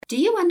Do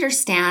you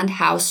understand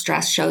how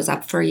stress shows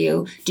up for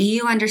you? Do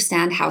you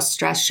understand how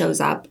stress shows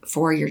up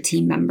for your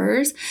team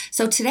members?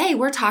 So today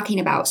we're talking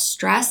about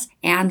stress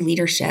and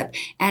leadership,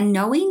 and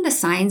knowing the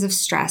signs of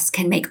stress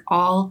can make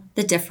all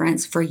the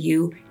difference for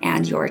you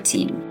and your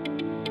team.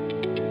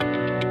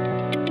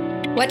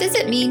 What does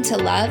it mean to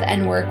love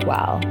and work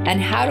well?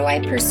 And how do I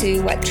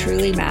pursue what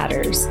truly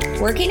matters?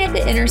 Working at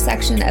the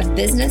intersection of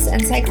business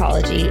and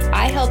psychology,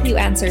 I help you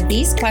answer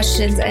these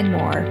questions and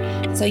more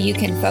so you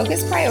can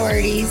focus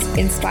priorities,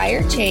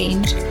 inspire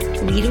change,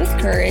 lead with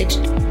courage,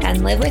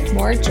 and live with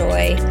more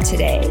joy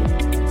today.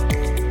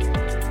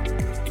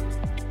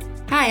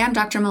 Hi, I'm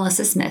Dr.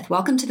 Melissa Smith.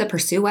 Welcome to the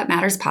Pursue What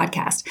Matters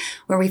podcast,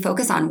 where we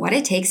focus on what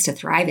it takes to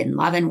thrive in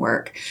love and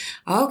work.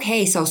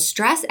 Okay, so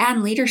stress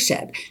and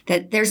leadership,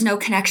 that there's no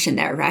connection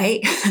there,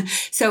 right?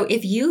 So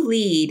if you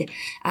lead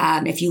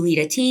a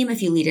team,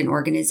 if you lead an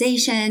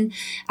organization,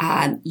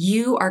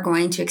 you are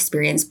going to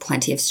experience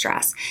plenty of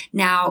stress.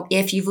 Now,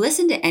 if you've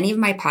listened to any of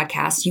my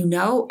podcasts, you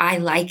know I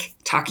like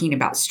talking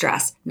about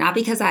stress, not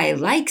because I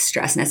like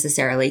stress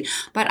necessarily,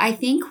 but I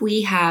think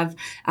we have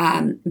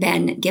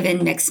been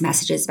given mixed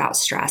messages about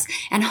stress.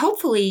 And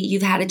hopefully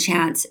you've had a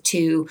chance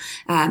to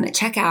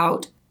check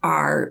out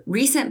our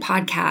recent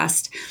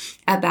podcast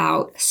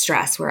about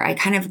stress, where I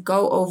kind of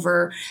go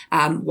over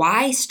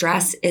why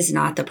stress is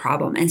not the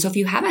problem. And so if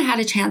you haven't had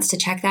a chance to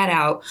check that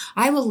out,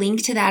 I will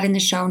link to that in the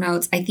show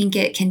notes. I think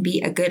it can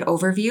be a good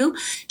overview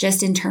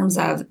just in terms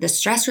of the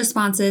stress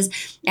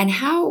responses and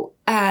how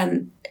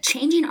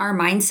changing our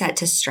mindset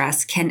to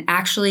stress can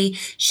actually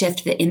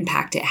shift the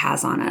impact it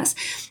has on us.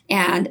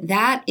 And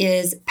that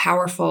is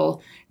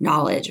powerful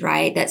knowledge,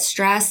 right? That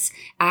stress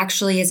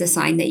actually is a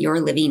sign that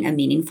you're living a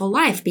meaningful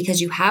life because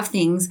you have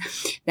things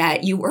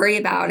that you worry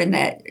about and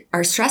that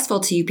are stressful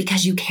to you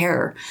because you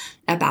care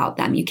about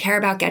them. You care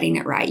about getting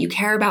it right. You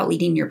care about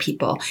leading your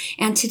people.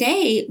 And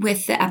today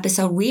with the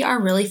episode, we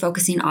are really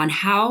focusing on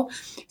how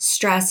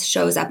stress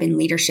shows up in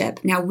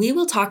leadership. Now, we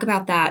will talk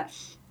about that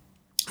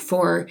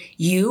for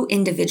you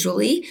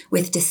individually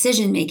with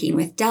decision making,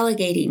 with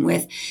delegating,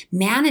 with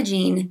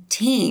managing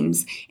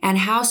teams, and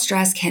how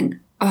stress can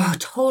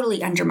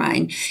totally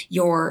undermine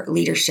your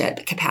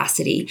leadership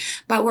capacity.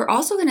 But we're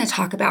also going to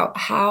talk about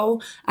how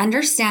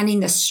understanding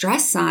the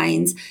stress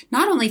signs,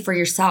 not only for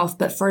yourself,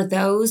 but for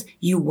those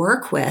you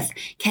work with,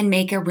 can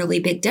make a really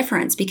big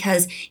difference.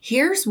 Because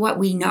here's what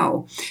we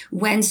know.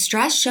 When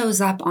stress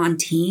shows up on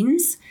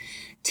teams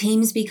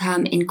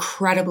become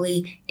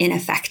incredibly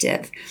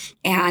ineffective.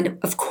 And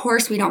of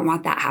course, we don't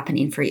want that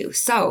happening for you.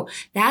 So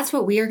that's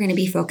what we are going to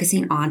be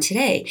focusing on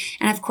today.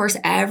 And of course,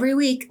 every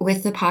week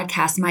with the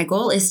podcast, my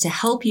goal is to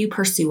help you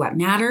pursue what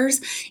matters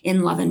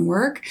in love and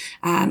work.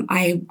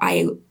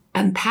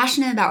 I'm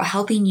passionate about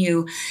helping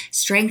you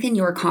strengthen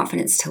your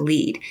confidence to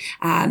lead.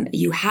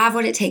 You have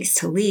what it takes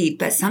to lead,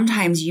 but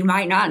sometimes you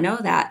might not know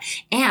that.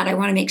 And I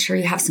want to make sure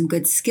you have some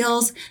good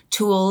skills,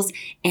 tools,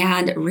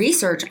 and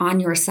research on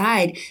your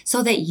side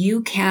so that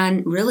you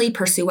can really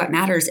pursue what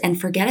matters and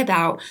forget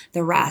about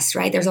the rest,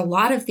 right? There's a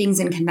lot of things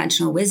in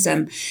conventional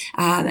wisdom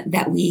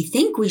that we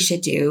think we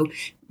should do,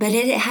 but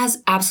it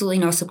has absolutely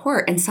no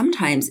support. And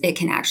sometimes it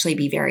can actually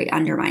be very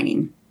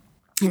undermining.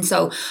 And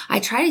so I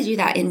try to do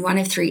that in one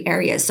of three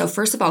areas. So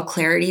first of all,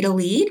 clarity to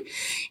lead.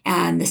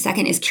 And the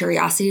second is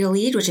curiosity to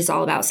lead, which is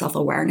all about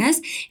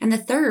self-awareness. And the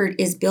third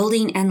is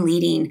building and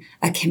leading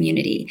a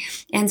community.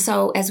 And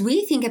so as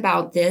we think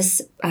about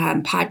this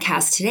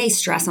podcast today,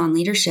 Stress on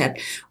Leadership,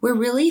 we're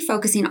really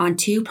focusing on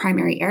two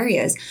primary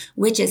areas,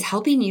 which is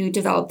helping you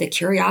develop the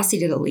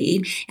curiosity to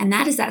lead. And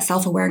that is that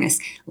self-awareness.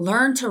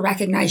 Learn to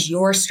recognize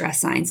your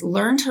stress signs.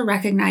 Learn to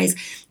recognize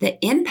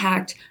the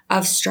impact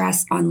of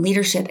stress on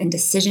leadership and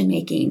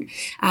decision-making.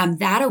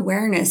 That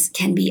awareness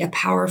can be a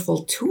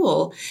powerful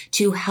tool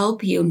to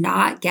help you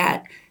not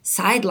get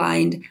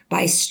sidelined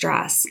by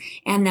stress.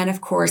 And then,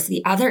 of course,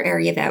 the other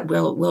area that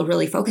we'll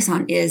really focus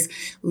on is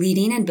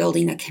leading and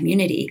building a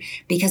community.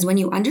 Because when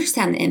you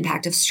understand the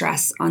impact of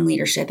stress on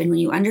leadership and when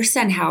you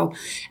understand how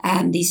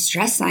these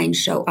stress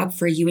signs show up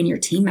for you and your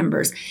team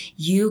members,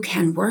 you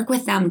can work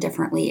with them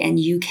differently and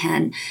you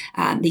can,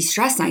 these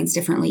stress signs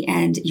differently,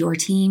 and your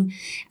team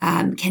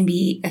can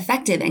be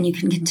effective and you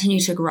can continue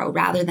to grow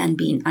rather than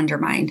being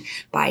undermined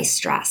by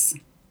stress.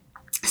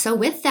 So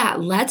with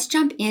that, let's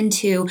jump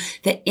into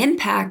the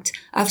impact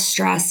of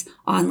stress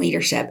on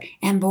leadership.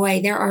 And boy,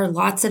 there are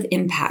lots of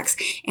impacts.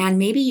 And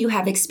maybe you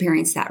have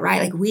experienced that,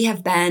 right? Like we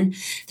have been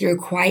through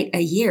quite a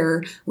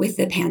year with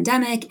the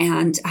pandemic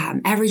and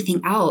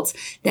everything else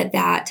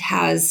that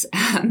has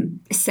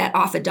set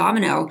off a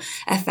domino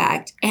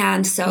effect.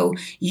 And so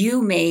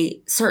you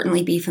may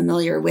certainly be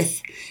familiar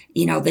with,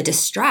 the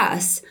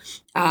distress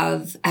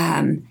of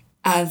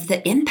of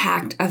the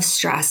impact of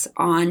stress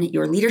on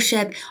your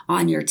leadership,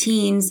 on your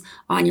teams,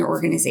 on your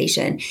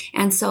organization.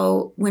 And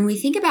so when we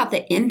think about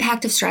the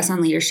impact of stress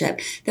on leadership,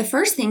 the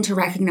first thing to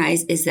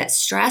recognize is that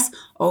stress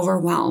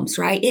overwhelms,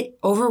 right? It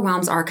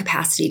overwhelms our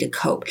capacity to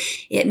cope.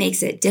 It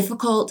makes it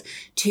difficult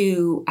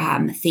to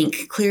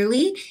think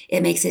clearly.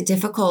 It makes it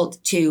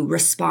difficult to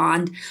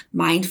respond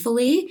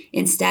mindfully.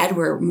 Instead,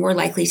 we're more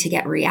likely to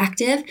get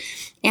reactive.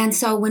 And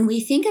so when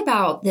we think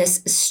about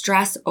this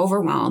stress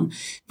overwhelm,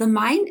 the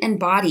mind and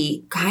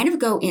body kind of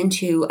go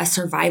into a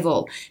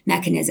survival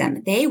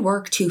mechanism. They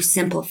work to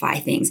simplify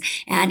things.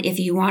 And if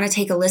you want to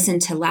take a listen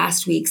to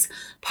last week's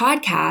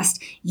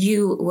podcast,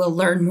 you will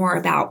learn more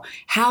about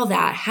how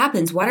that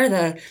happens. What are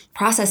the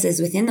processes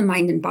within the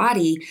mind and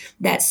body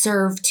that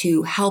serve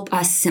to help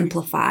us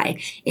simplify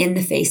in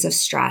the face of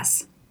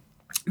stress?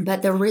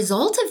 But the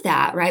result of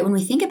that, right, when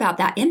we think about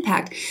that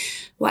impact,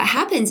 what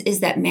happens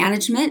is that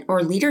management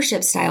or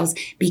leadership styles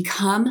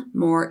become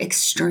more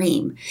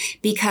extreme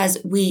because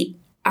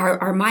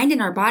our mind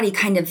and our body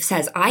kind of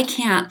says, I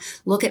can't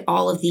look at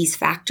all of these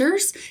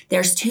factors.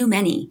 There's too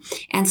many.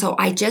 And so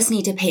I just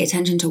need to pay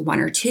attention to one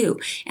or two.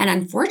 And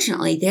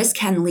unfortunately, this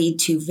can lead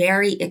to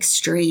very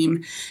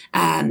extreme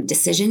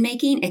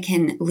decision-making. It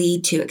can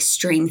lead to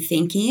extreme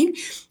thinking,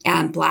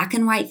 black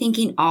and white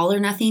thinking, all or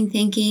nothing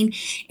thinking.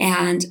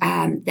 And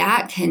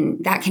that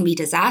can be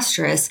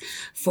disastrous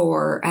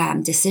for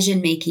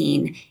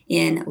decision-making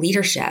in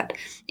leadership.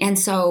 And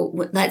so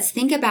let's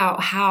think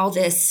about how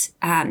this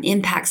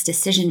impacts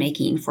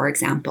decision-making, for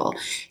example.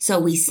 So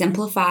we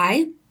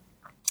simplify.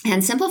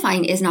 And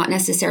simplifying is not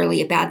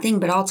necessarily a bad thing,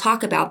 but I'll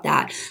talk about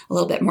that a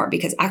little bit more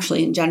because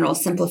actually in general,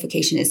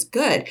 simplification is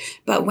good.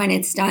 But when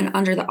it's done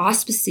under the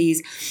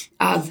auspices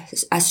of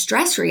a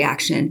stress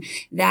reaction,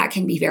 that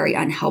can be very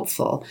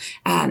unhelpful.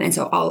 And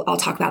so I'll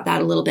talk about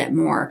that a little bit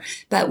more.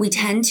 But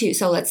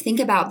so let's think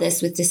about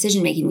this with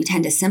decision-making. We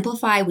tend to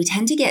simplify. We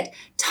tend to get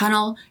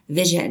tunnel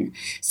vision.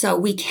 So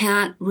we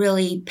can't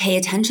really pay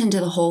attention to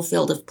the whole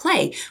field of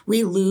play.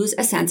 We lose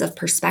a sense of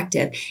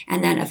perspective.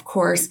 And then, of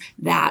course,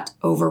 that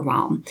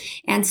overwhelm.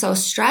 And so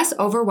stress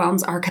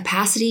overwhelms our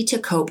capacity to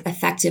cope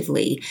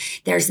effectively.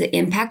 There's the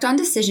impact on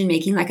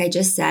decision-making, like I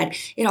just said.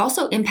 It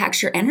also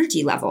impacts your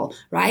energy level,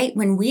 right?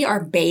 When we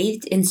are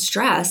bathed in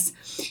stress,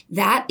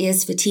 that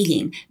is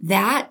fatiguing.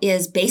 That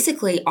is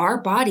basically our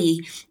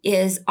body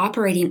is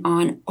operating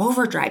on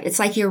overdrive. It's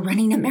like you're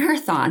running a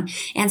marathon.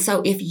 And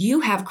so if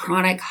you have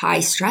chronic high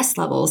stress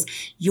levels,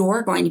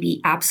 you're going to be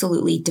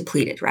absolutely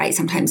depleted, right?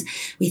 Sometimes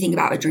we think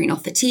about adrenal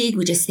fatigue.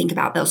 We just think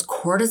about those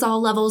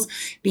cortisol levels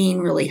being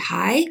really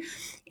high.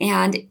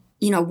 And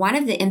one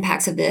of the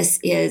impacts of this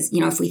is,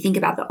 if we think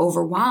about the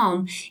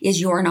overwhelm, is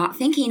you're not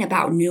thinking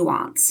about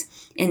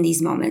nuance in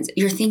these moments.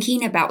 You're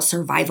thinking about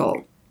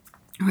survival,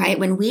 right?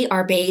 When we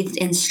are bathed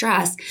in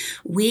stress,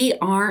 we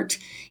aren't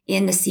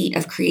in the seat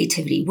of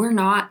creativity. We're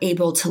not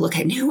able to look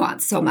at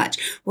nuance so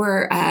much.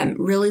 We're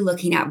really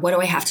looking at what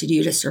do I have to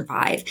do to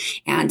survive?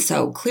 And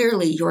so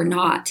clearly you're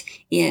not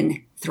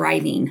in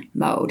thriving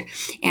mode.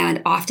 And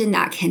often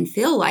that can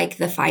feel like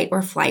the fight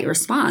or flight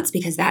response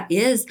because that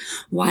is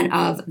one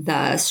of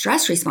the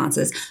stress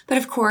responses. But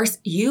of course,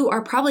 you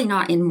are probably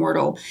not in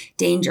mortal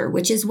danger,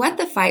 which is what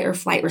the fight or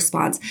flight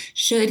response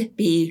should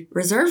be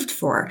reserved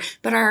for.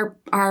 But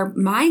our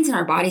minds and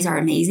our bodies are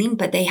amazing,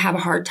 but they have a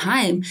hard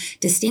time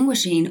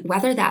distinguishing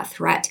whether that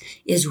threat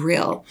is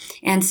real.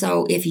 And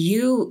so if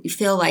you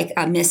feel like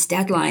a missed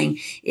deadline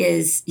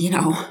is,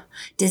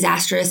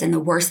 disastrous and the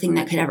worst thing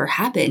that could ever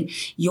happen,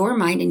 your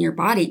mind and your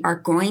body are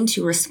going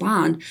to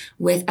respond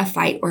with a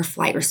fight or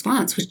flight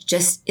response, which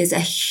just is a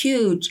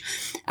huge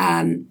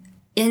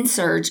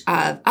upsurge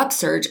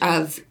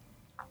of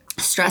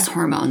stress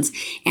hormones.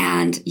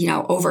 And,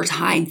 over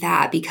time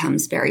that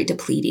becomes very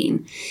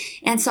depleting.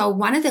 And so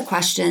one of the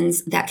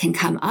questions that can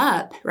come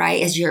up,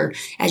 right, as you're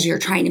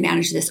trying to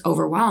manage this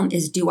overwhelm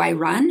is, do I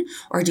run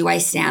or do I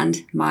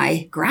stand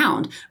my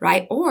ground,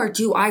 right? Or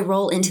do I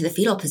roll into the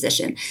fetal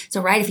position?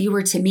 So, right, if you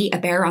were to meet a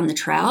bear on the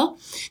trail,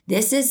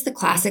 this is the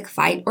classic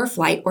fight or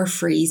flight or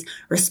freeze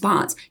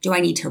response. Do I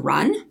need to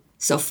run?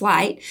 So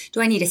flight. Do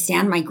I need to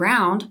stand my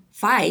ground?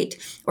 Fight,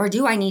 or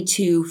do I need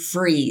to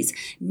freeze,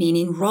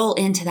 meaning roll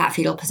into that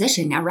fetal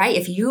position? Now, right,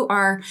 if you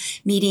are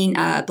meeting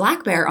a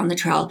black bear on the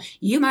trail,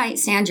 you might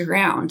stand your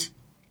ground.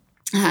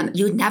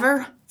 You would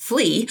never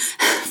flee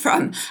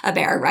from a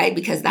bear, right?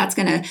 Because that's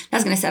gonna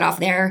set off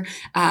their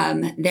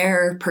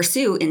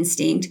pursue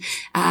instinct.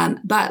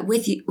 But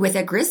with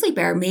a grizzly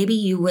bear, maybe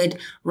you would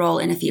roll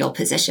in a fetal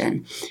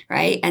position,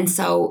 right? And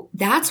so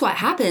that's what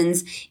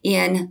happens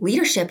in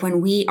leadership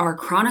when we are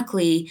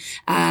chronically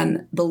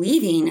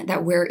believing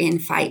that we're in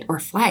fight or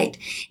flight.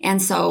 And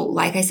so,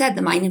 like I said,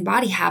 the mind and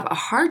body have a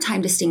hard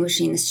time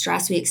distinguishing the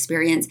stress we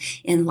experience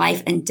in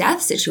life and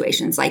death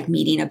situations, like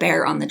meeting a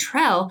bear on the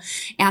trail,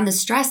 and the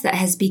stress that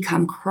has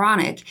become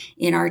chronic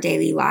in our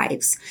daily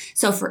lives.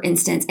 So for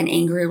instance, an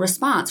angry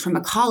response from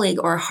a colleague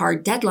or a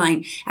hard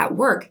deadline at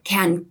work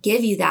can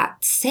give you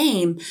that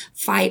same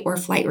fight or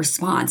flight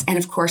response. And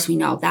of course, we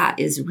know that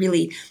is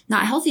really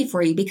not healthy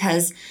for you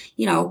because,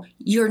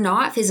 you're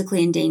not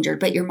physically endangered,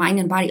 but your mind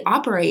and body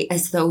operate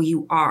as though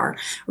you are,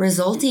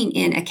 resulting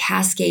in a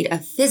cascade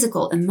of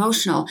physical,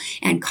 emotional,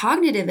 and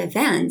cognitive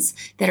events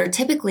that are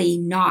typically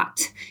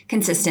not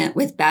consistent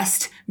with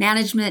best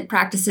management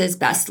practices,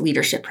 best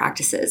leadership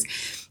practices.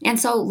 And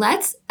so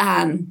let's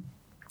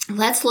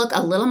look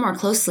a little more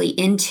closely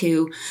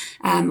into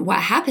what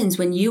happens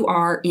when you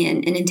are in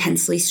an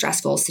intensely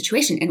stressful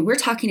situation. And we're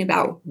talking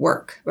about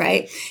work,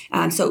 right?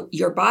 So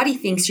your body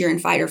thinks you're in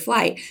fight or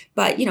flight,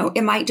 but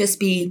it might just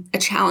be a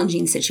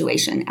challenging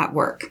situation at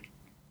work.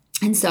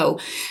 And so,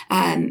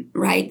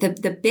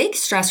 the big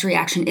stress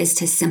reaction is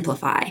to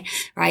simplify,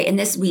 right? And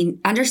we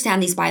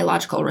understand these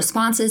biological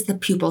responses. The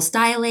pupils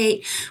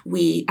dilate.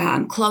 We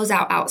close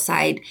out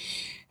outside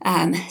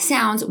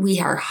sounds. We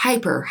are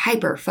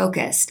hyper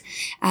focused.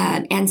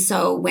 And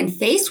so when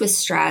faced with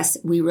stress,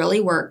 we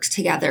really work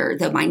together.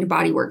 The mind and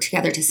body work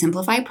together to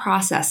simplify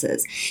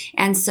processes.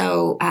 And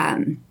so,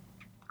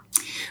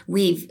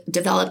 we've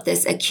developed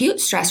this acute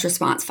stress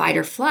response, fight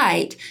or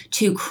flight,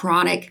 to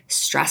chronic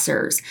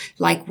stressors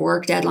like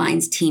work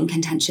deadlines, team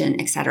contention,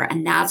 etc.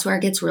 And that's where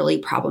it gets really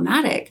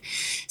problematic.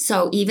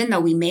 So even though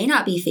we may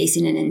not be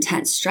facing an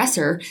intense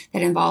stressor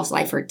that involves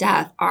life or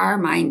death, our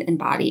mind and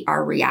body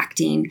are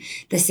reacting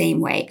the same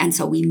way. And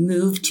so we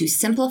move to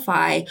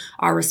simplify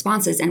our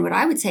responses. And what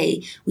I would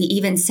say, we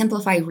even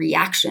simplify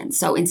reactions.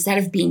 So instead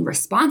of being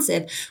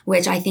responsive,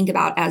 which I think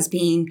about as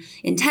being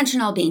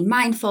intentional, being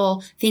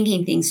mindful,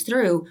 thinking things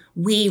through,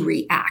 we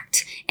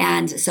react.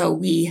 And so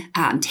we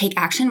take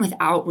action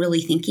without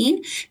really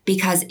thinking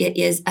because it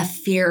is a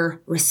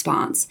fear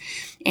response.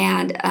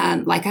 And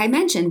like I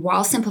mentioned,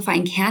 while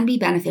simplifying can be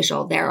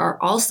beneficial, there are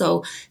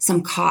also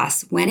some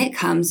costs when it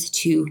comes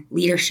to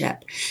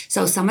leadership.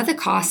 So some of the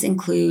costs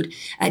include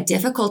a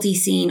difficulty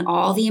seeing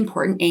all the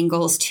important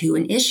angles to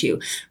an issue,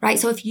 right?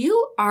 So if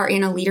you are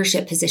in a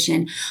leadership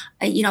position,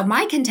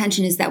 my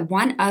contention is that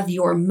one of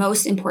your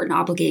most important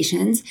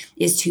obligations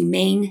is to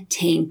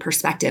maintain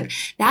perspective.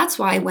 That's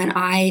why when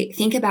I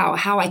think about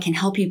how I can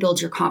help you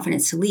build your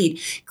confidence to lead,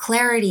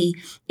 clarity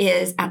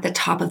is at the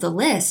top of the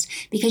list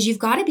because you've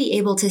got to be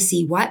able to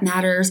see what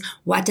matters,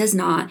 what does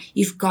not.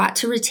 You've got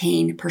to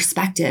retain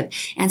perspective.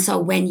 And so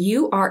when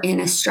you are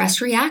in a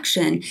stress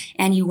reaction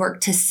and you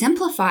work to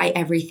simplify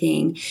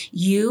everything,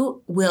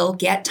 you will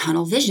get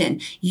tunnel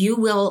vision. You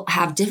will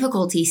have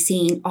difficulty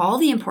seeing all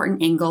the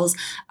important angles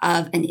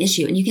of an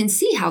issue. And you can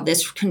see how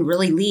this can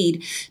really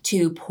lead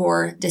to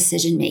poor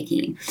decision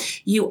making.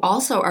 You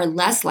also are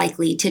less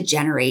likely to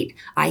generate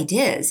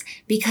ideas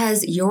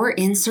because you're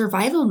in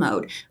survival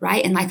mode,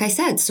 right? And like I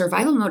said,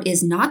 survival mode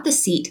is not the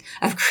seat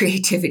of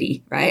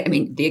creativity, right? I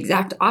mean, the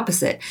exact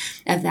opposite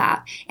of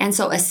that. And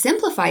so a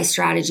simplify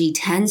strategy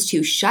tends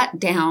to shut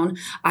down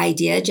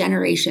idea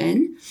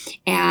generation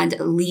and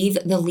leave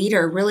the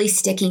leader really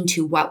sticking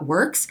to what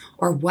works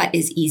or what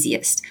is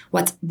easiest.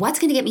 What's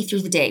going to get me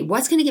through the day?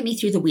 What's going to get me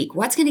through the week?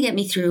 What's going to get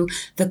me through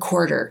the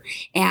quarter?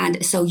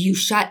 And so you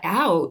shut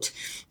out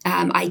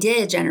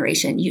idea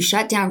generation, you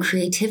shut down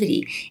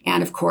creativity.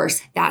 And of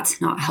course, that's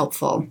not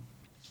helpful.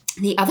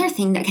 The other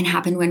thing that can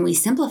happen when we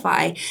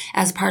simplify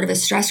as part of a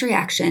stress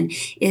reaction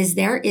is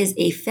there is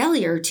a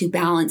failure to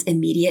balance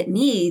immediate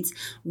needs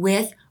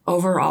with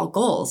overall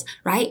goals,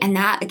 right? And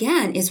that,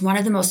 again, is one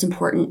of the most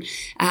important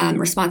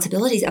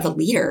responsibilities of a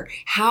leader.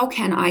 How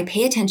can I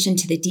pay attention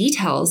to the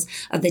details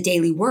of the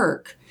daily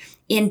work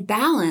in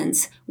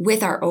balance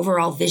with our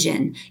overall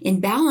vision, in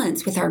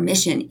balance with our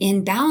mission,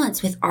 in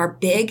balance with our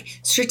big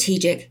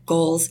strategic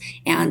goals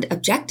and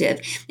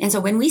objective? And so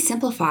when we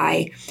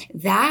simplify,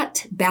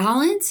 that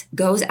balance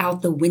goes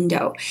out the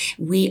window.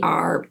 We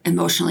are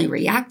emotionally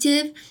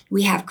reactive.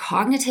 We have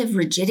cognitive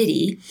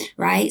rigidity,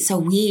 right? So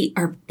we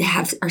are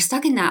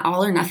stuck in that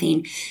all or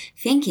nothing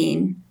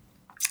thinking.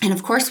 And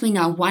of course, we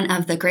know one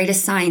of the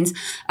greatest signs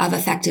of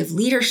effective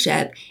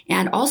leadership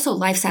and also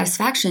life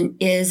satisfaction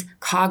is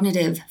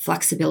cognitive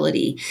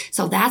flexibility.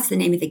 So that's the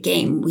name of the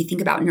game. We think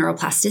about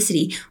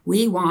neuroplasticity.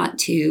 We want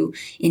to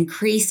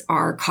increase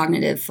our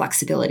cognitive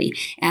flexibility.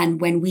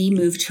 And when we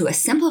move to a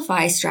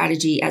simplify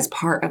strategy as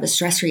part of a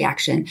stress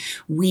reaction,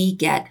 we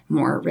get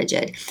more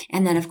rigid.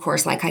 And then, of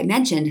course, like I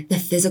mentioned, the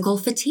physical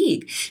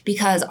fatigue,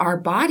 because our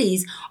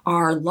bodies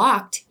are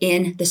locked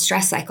in the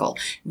stress cycle.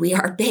 We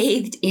are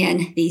bathed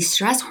in the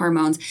stress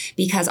hormones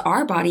because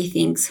our body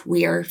thinks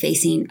we are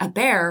facing a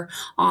bear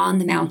on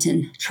the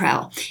mountain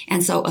trail.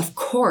 And so, of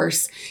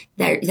course,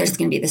 there's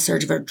going to be the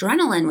surge of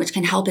adrenaline, which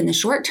can help in the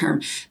short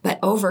term. But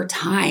over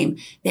time,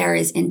 there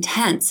is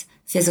intense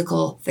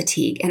physical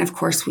fatigue. And of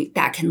course,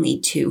 that can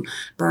lead to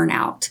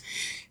burnout.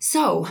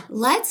 So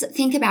let's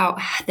think about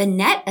the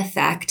net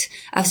effect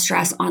of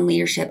stress on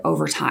leadership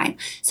over time.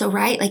 So,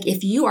 right, like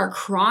if you are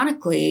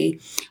chronically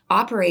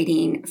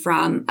operating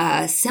from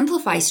a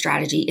simplify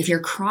strategy, if you're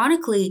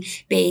chronically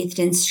bathed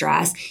in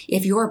stress,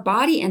 if your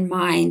body and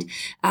mind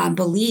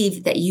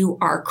believe that you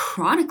are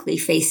chronically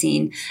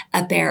facing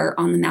a bear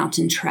on the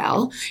mountain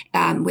trail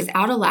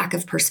without a lack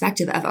of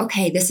perspective of,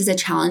 okay, this is a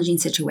challenging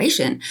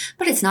situation,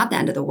 but it's not the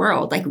end of the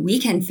world. Like we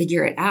can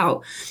figure it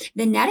out.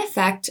 The net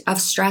effect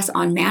of stress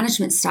on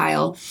management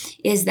style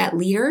is that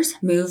leaders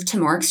move to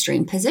more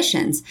extreme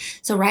positions.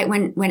 So, right,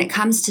 when it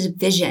comes to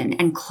vision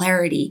and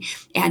clarity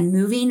and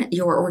moving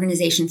your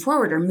organization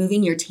forward or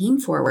moving your team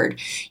forward,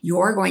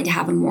 you're going to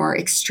have a more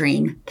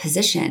extreme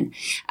position.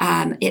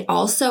 It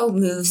also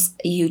moves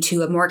you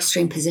to a more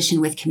extreme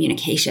position with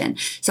communication.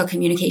 So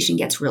communication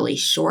gets really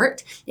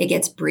short, it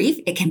gets brief,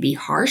 it can be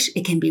harsh,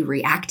 it can be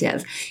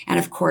reactive. And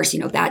of course,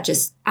 that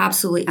just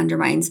absolutely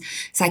undermines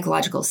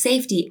psychological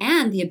safety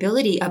and the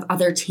ability of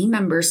other team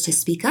members to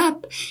speak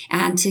up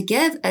and to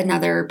give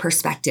another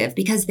perspective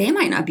because they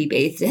might not be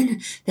bathed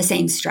in the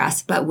same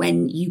stress. But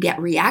when you get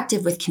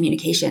reactive with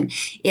communication,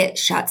 it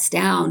shuts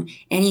down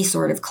any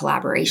sort of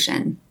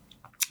collaboration.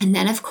 And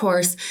then, of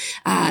course,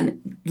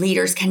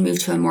 leaders can move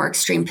to a more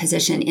extreme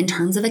position in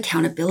terms of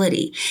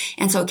accountability.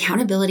 And so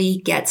accountability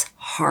gets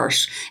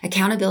harsh.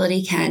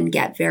 Accountability can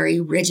get very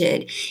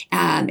rigid.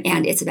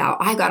 And it's about,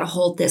 I got to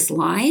hold this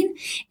line.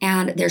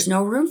 And there's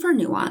no room for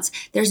nuance.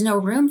 There's no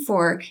room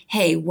for,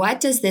 hey, what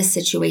does this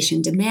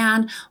situation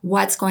demand?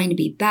 What's going to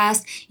be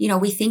best?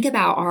 We think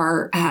about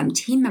our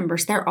team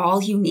members, they're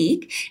all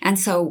unique. And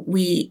so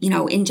we,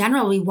 in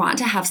general, we want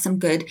to have some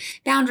good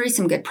boundaries,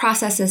 some good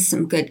processes,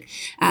 some good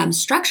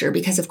structure,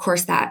 because of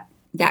course that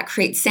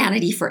creates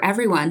sanity for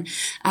everyone.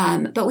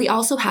 But we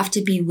also have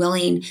to be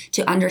willing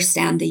to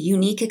understand the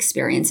unique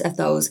experience of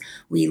those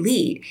we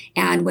lead.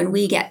 And when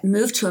we get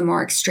moved to a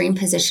more extreme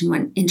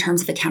position in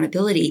terms of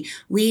accountability,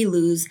 we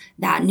lose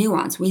that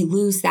nuance. We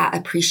lose that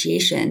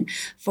appreciation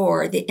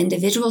for the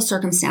individual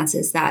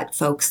circumstances that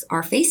folks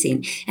are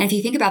facing. And if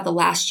you think about the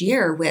last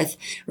year with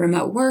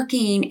remote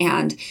working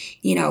and,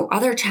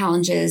 other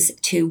challenges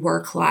to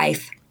work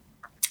life,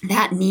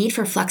 that need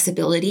for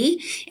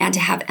flexibility and to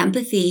have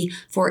empathy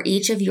for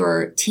each of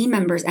your team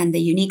members and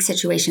the unique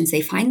situations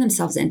they find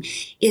themselves in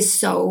is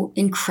so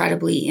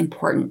incredibly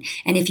important.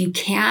 And if you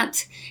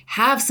can't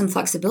have some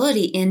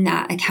flexibility in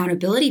that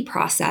accountability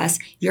process,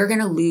 you're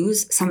going to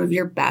lose some of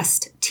your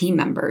best team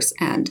members.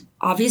 And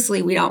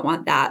obviously, we don't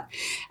want that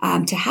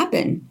to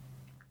happen.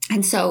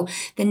 And so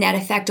the net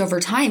effect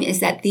over time is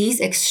that these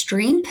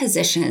extreme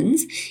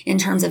positions in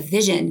terms of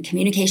vision,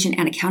 communication,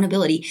 and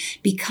accountability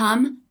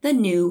become the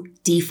new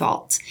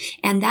default.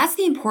 And that's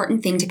the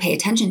important thing to pay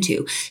attention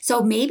to.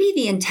 So maybe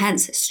the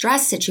intense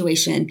stress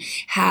situation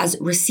has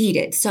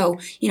receded. So,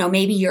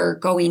 maybe you're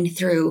going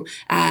through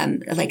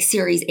like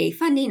Series A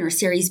funding or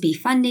Series B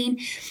funding,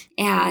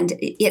 and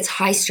it's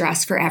high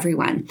stress for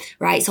everyone,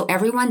 right? So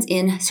everyone's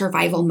in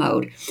survival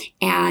mode.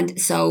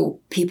 And so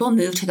people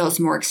move to those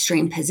more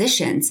extreme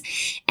positions.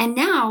 And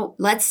now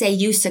let's say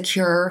you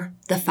secure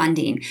the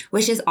funding,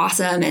 which is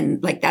awesome.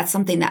 And like, that's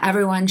something that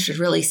everyone should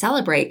really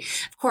celebrate.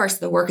 Of course,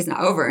 the work is not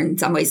over. In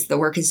some ways, the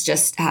work is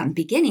just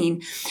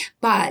beginning.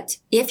 But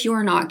if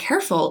you're not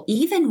careful,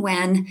 even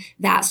when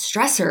that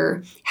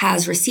stressor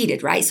has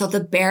receded, right? So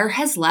the bear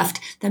has left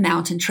the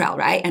mountain trail,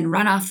 right? And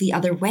run off the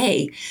other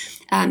way.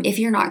 If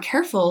you're not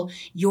careful,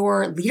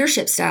 your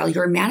leadership style,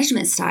 your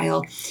management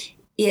style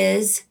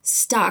is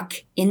stuck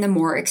in the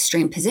more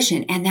extreme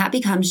position. And that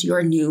becomes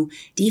your new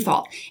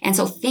default. And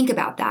so think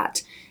about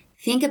that.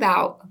 Think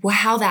about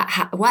how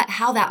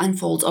that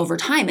unfolds over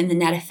time. And the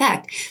net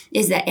effect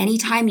is that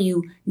anytime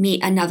you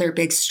meet another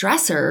big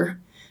stressor,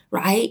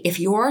 right? If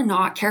you're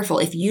not careful,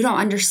 if you don't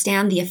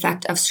understand the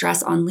effect of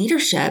stress on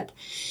leadership,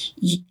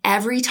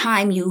 every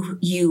time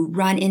you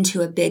run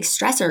into a big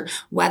stressor,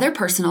 whether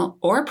personal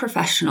or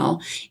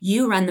professional,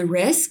 you run the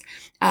risk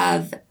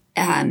of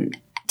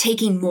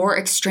taking more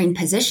extreme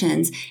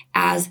positions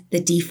as the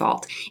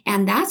default.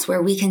 And that's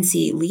where we can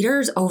see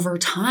leaders over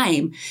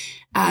time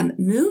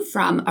move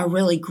from a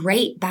really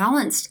great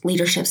balanced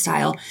leadership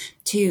style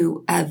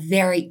to a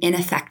very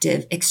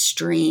ineffective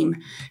extreme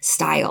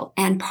style.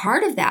 And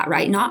part of that,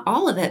 right, not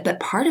all of it,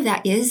 but part of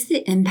that is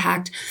the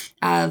impact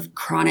of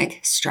chronic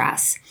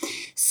stress.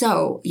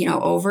 So,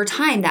 over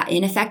time, that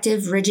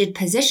ineffective, rigid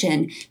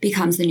position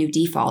becomes the new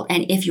default.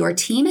 And if your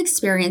team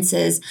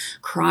experiences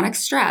chronic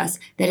stress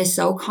that is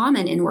so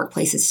common in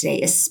workplaces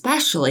today,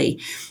 especially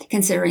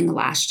considering the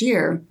last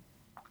year,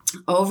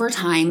 over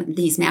time,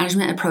 these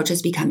management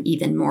approaches become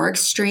even more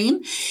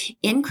extreme,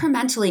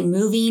 incrementally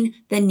moving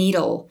the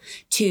needle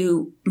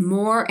to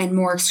more and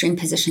more extreme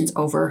positions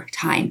over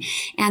time.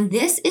 And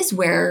this is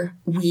where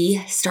we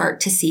start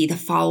to see the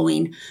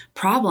following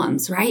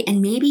problems, right?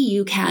 And maybe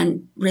you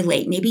can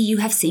relate. Maybe you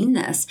have seen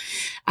this.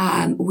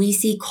 We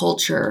see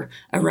culture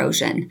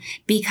erosion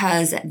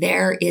because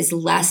there is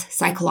less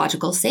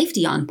psychological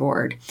safety on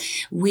board.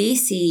 We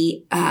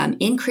see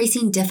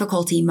increasing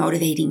difficulty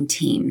motivating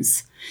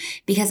teams.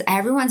 because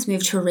everyone's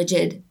moved to a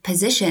rigid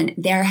position.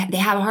 They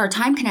have a hard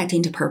time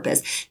connecting to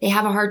purpose. They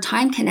have a hard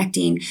time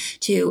connecting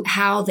to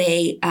how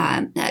they,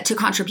 to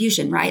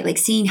contribution, right? Like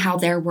seeing how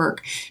their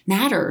work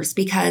matters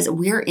because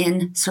we're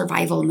in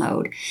survival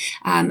mode.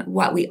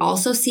 What we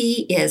also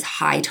see is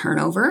high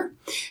turnover.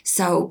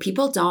 So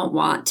people don't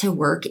want to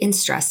work in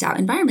stressed out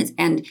environments.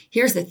 And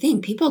here's the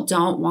thing, people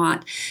don't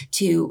want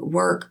to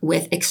work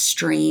with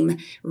extreme,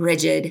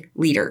 rigid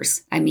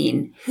leaders. I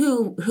mean,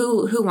 who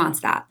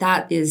wants that?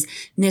 That is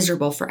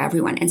miserable for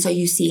everyone. And so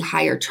you see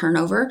higher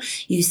turnover.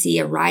 You see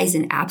a rise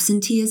in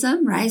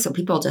absenteeism, right? So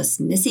people just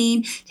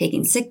missing,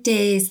 taking sick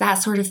days, that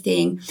sort of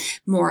thing,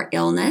 more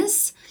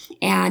illness,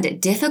 and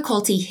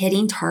difficulty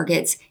hitting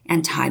targets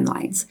and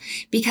timelines.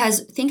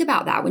 Because think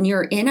about that. When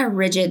you're in a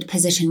rigid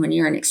position, when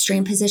you're in an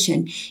extreme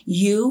position,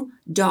 you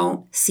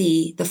don't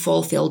see the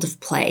full field of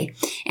play.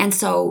 And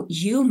so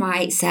you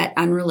might set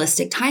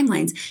unrealistic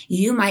timelines.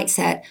 You might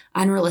set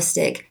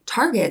unrealistic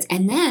targets.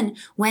 And then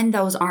when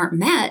those aren't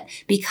met,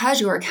 because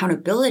your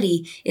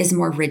accountability is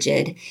more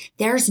rigid,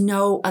 there's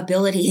no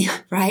ability,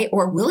 right,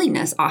 or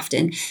willingness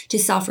often to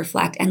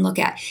self-reflect and look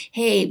at,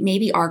 hey,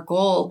 maybe our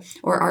goal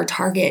or our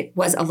target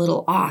was a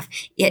little off.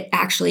 It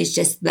actually is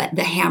just that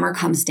the hammer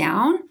comes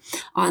down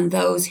on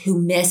those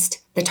who missed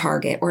the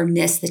target or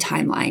miss the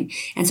timeline.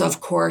 And so,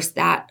 of course,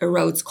 that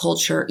erodes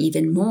culture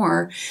even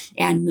more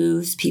and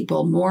moves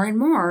people more and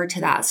more to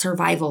that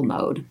survival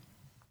mode.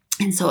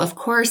 And so, of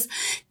course,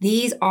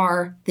 these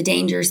are the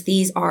dangers.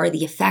 These are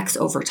the effects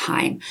over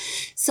time.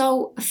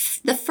 So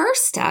the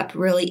first step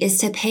really is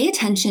to pay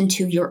attention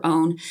to your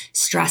own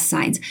stress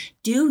signs.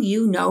 Do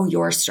you know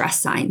your stress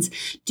signs?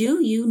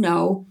 Do you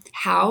know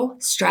how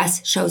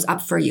stress shows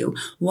up for you?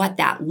 What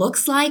that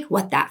looks like,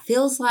 what that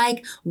feels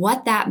like,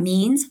 what that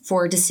means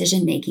for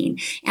decision making.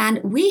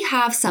 And we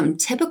have some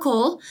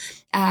typical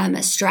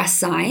stress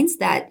signs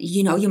that,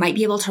 you might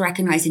be able to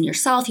recognize in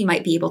yourself. You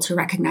might be able to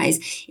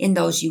recognize in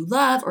those you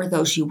love or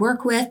those you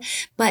work with.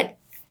 But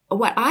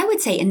what I would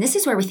say, and this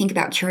is where we think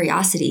about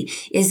curiosity,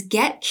 is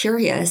get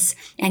curious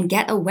and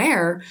get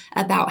aware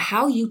about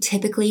how you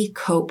typically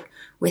cope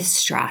with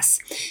stress.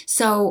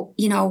 So,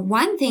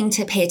 one thing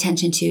to pay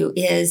attention to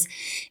is,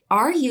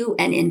 are you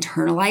an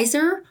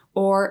internalizer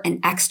or an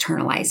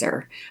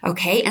externalizer?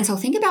 Okay. And so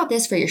think about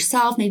this for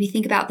yourself. Maybe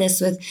think about this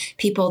with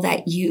people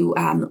that you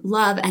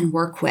love and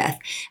work with.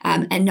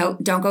 And no,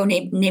 don't go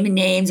naming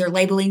names or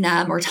labeling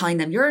them or telling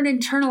them you're an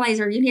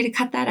internalizer. You need to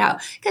cut that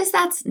out because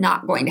that's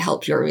not going to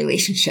help your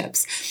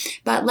relationships.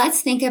 But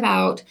let's think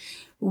about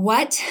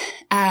what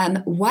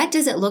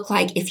does it look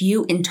like if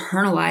you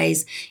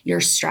internalize your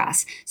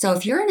stress? So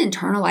if you're an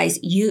internalizer,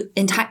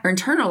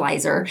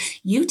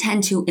 you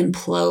tend to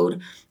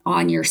implode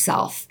on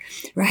yourself,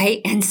 right?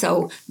 And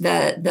so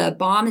the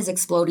bomb is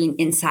exploding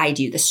inside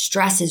you. The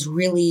stress is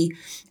really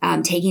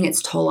taking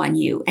its toll on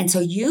you. And so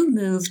you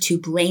move to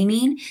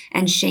blaming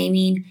and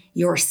shaming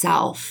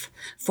yourself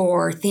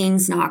for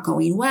things not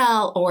going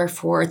well or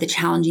for the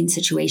challenging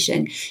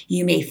situation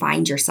you may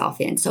find yourself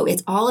in. So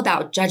it's all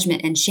about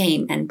judgment and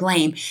shame and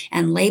blame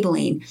and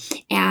labeling.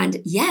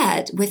 And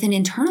yet with an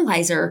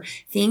internalizer,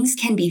 things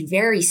can be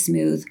very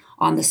smooth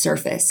on the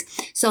surface.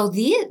 So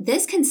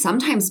this can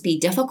sometimes be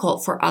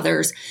difficult for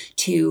others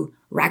to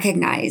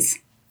recognize.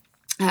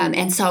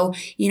 And so,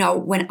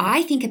 when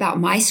I think about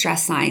my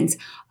stress signs,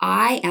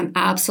 I am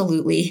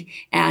absolutely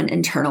an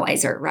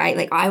internalizer, right?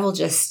 Like I will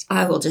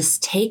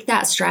just take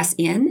that stress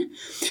in,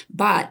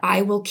 but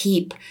I will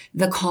keep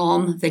the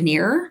calm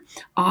veneer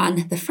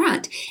on the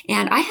front.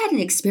 And I had an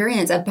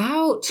experience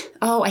about,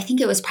 I think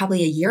it was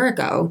probably a year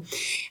ago,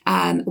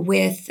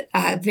 with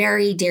a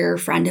very dear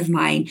friend of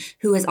mine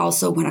who is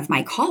also one of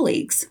my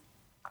colleagues.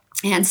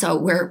 And so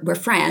we're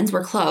friends,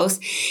 we're close.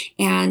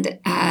 And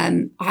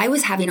I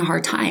was having a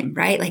hard time,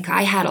 right? Like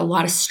I had a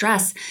lot of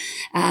stress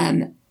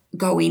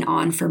going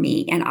on for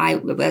me. And I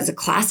was a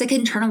classic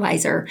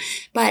internalizer,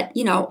 but,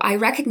 I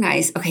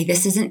recognized, okay,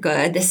 this isn't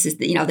good. This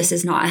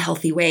is not a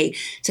healthy way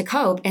to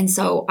cope. And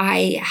so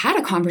I had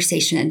a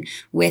conversation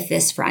with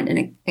this friend.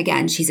 And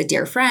again, she's a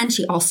dear friend.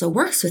 She also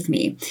works with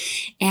me.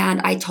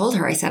 And I told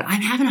her, I said,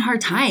 I'm having a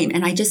hard time.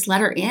 And I just let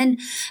her in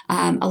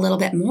a little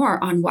bit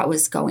more on what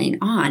was going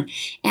on.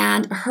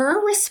 And her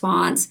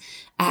response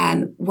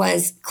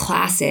was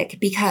classic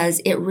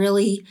because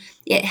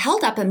it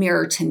held up a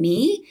mirror to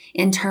me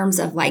in terms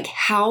of like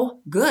how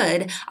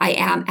good I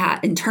am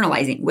at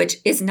internalizing, which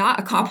is not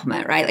a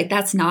compliment, right? Like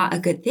that's not a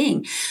good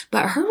thing.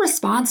 But her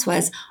response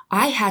was,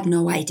 I had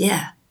no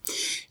idea.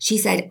 She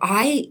said,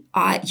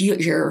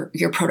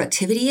 your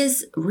productivity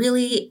is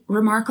really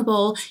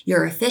remarkable.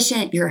 You're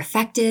efficient. You're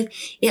effective.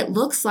 It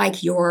looks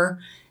like you're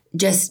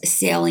just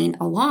sailing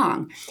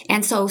along.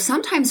 And so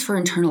sometimes for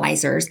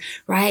internalizers,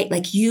 right,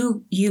 like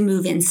you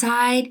move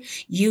inside,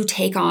 you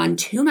take on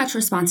too much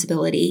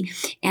responsibility.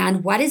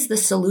 And what is the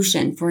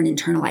solution for an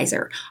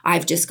internalizer?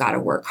 I've just got to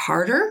work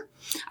harder.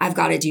 I've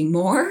got to do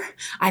more.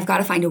 I've got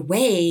to find a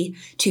way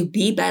to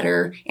be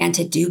better and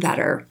to do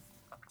better.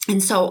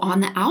 And so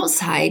on the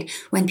outside,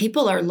 when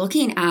people are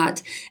looking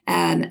at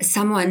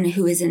someone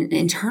who is an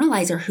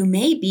internalizer who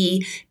may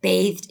be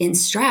bathed in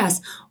stress,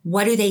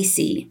 what do they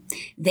see?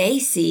 They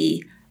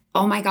see,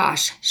 oh my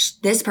gosh,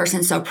 this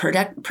person's so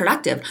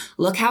productive.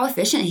 Look how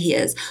efficient he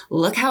is.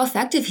 Look how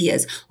effective he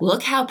is.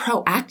 Look how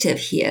proactive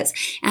he is.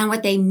 And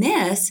what they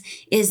miss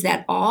is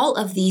that all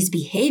of these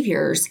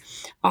behaviors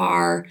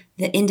are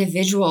the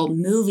individual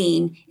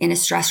moving in a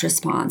stress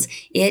response.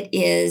 It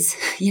is,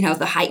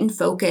 the heightened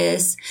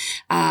focus,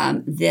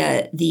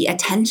 the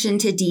attention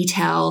to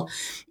detail.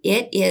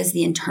 It is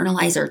the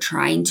internalizer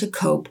trying to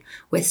cope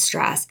with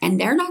stress. And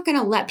they're not going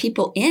to let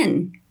people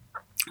in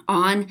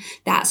on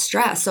that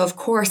stress. So of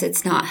course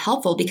it's not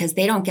helpful because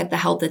they don't get the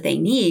help that they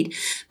need,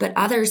 but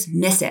others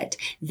miss it.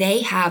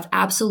 They have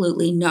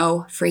absolutely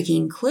no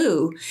freaking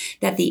clue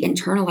that the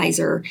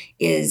internalizer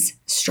is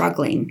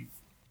struggling.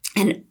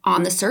 And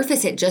on the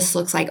surface, it just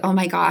looks like, oh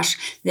my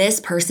gosh,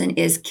 this person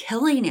is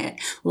killing it.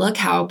 Look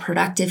how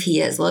productive he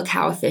is. Look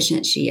how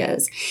efficient she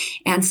is.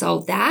 And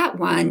so that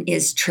one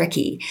is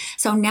tricky.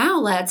 So now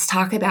let's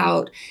talk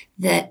about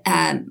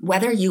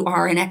whether you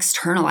are an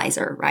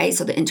externalizer, right?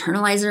 So the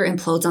internalizer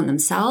implodes on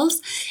themselves,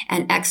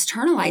 and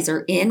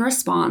externalizer in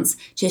response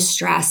to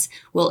stress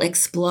will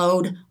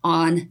explode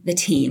on the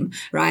team,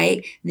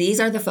 right? These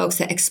are the folks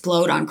that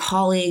explode on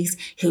colleagues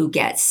who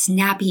get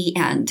snappy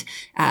and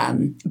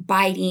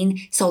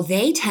biting. So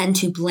they tend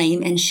to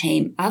blame and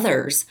shame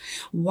others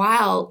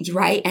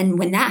right? And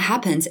when that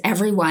happens,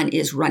 everyone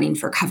is running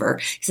for cover.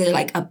 So they're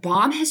like, a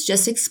bomb has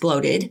just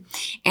exploded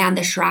and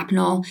the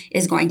shrapnel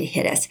is going to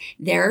hit us.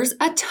 There's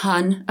a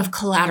ton of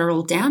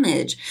collateral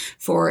damage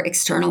for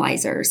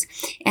externalizers.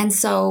 And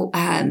so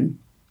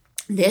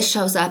this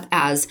shows up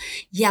as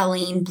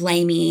yelling,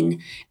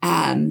 blaming,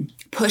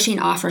 pushing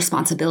off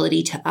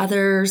responsibility to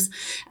others,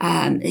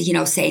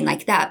 saying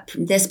like that,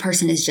 this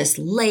person is just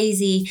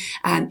lazy.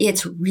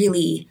 It's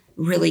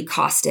really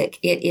caustic.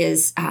 It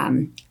is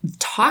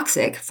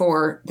toxic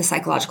for the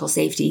psychological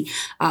safety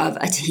of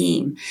a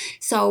team.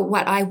 So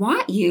what I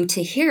want you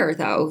to hear,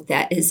 though,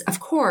 that is, of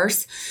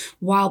course,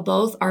 while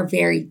both are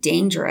very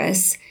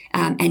dangerous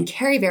and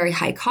carry very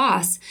high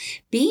costs,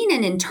 being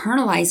an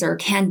internalizer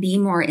can be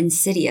more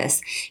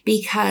insidious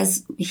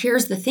because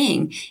here's the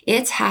thing,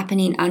 it's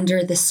happening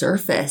under the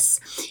surface.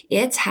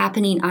 It's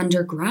happening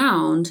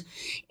underground,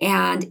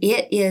 and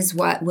it is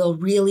what will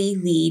really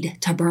lead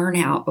to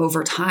burnout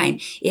over time.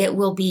 It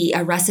will be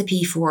a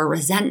recipe for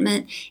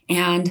resentment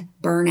and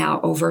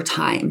burnout over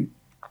time.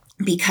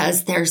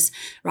 Because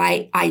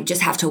I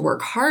just have to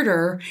work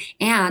harder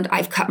and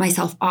I've cut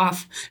myself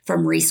off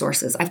from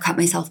resources. I've cut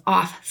myself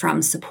off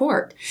from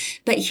support.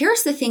 But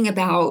here's the thing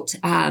about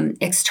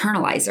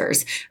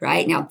externalizers,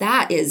 right? Now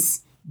that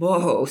is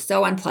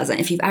so unpleasant.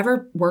 If you've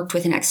ever worked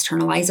with an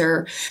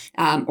externalizer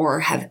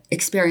or have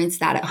experienced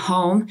that at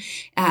home,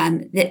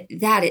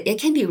 it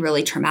can be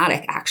really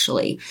traumatic,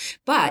 actually.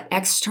 But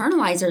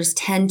externalizers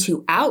tend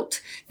to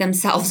out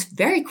themselves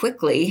very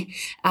quickly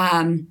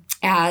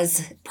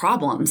as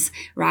problems,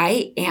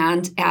 right?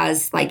 And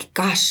as like,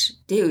 gosh,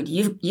 dude,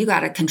 you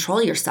got to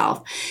control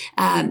yourself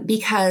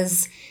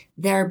because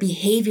their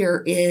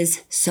behavior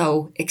is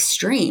so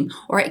extreme,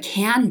 or it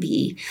can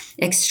be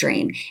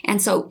extreme.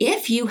 And so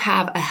if you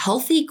have a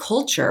healthy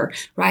culture,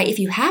 right, if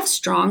you have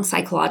strong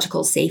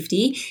psychological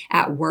safety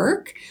at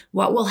work,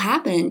 what will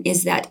happen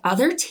is that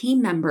other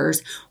team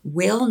members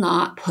will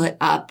not put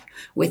up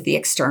with the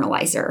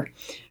externalizer.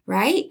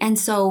 Right? And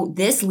so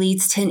this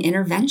leads to an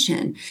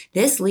intervention.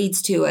 This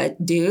leads to a,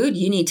 dude,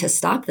 you need to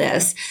stop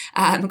this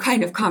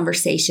kind of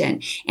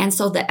conversation. And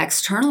so the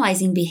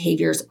externalizing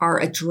behaviors are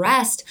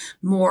addressed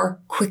more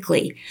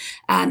quickly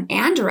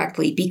and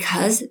directly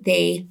because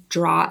they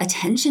draw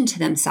attention to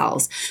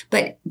themselves.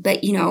 But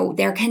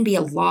there can be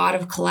a lot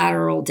of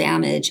collateral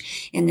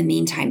damage in the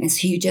meantime. And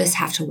so you just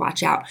have to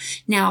watch out.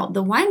 Now,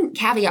 the one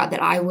caveat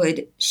that I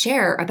would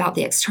share about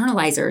the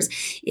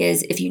externalizers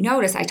is, if you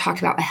notice, I talked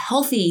about a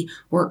healthy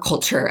work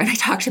culture and I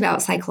talked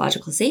about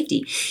psychological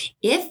safety.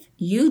 If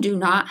you do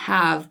not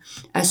have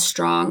a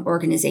strong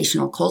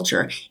organizational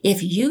culture,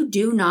 if you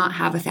do not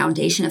have a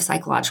foundation of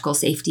psychological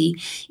safety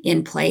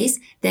in place,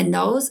 then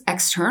those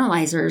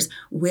externalizers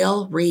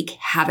will wreak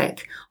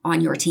havoc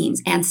on your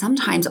teams. And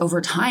sometimes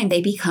over time,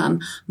 they become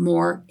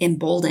more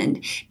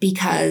emboldened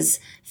because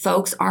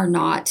folks are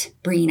not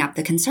bringing up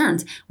the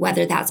concerns,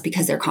 whether that's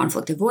because they're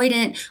conflict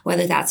avoidant,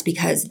 whether that's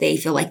because they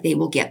feel like they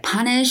will get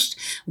punished,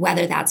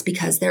 whether that's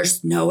because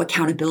there's no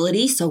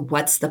accountability. So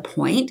what's the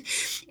point?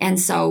 And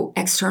so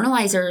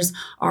externalizers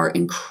are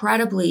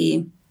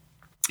incredibly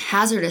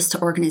hazardous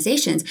to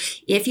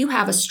organizations. If you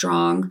have a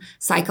strong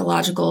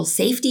psychological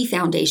safety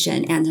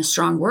foundation and a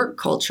strong work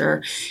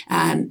culture,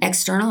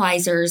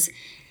 externalizers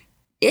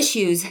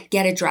issues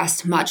get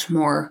addressed much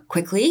more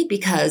quickly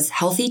because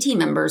healthy team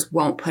members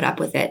won't put up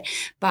with it.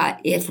 But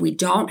if we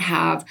don't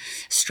have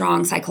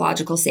strong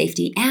psychological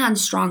safety and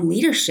strong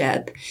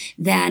leadership,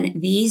 then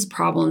these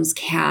problems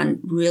can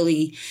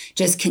really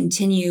just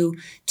continue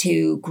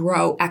to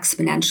grow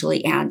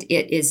exponentially, and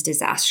it is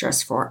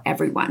disastrous for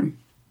everyone.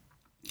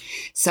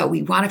 So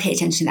we want to pay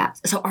attention to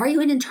that. So are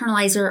you an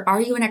internalizer?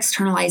 Are you an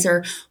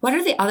externalizer? What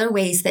are the other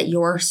ways that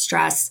your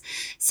stress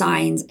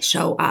signs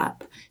show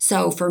up?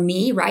 So for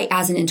me, right,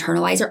 as an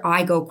internalizer,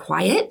 I go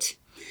quiet.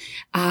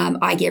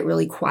 I get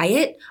really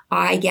quiet.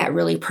 I get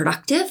really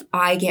productive.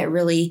 I get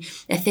really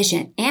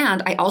efficient.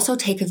 And I also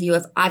take a view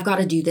of I've got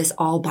to do this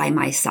all by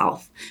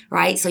myself,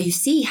 right? So you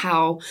see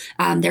how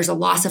there's a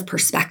loss of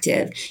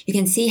perspective. You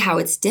can see how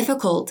it's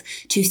difficult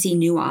to see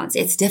nuance.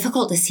 It's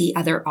difficult to see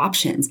other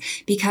options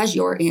because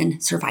you're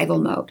in survival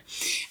mode.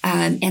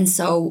 And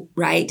so,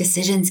 right,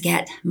 decisions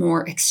get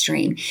more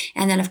extreme.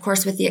 And then, of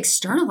course, with the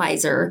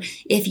externalizer,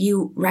 if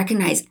you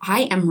recognize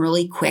I am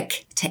really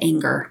quick to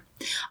anger,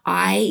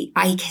 I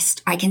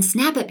can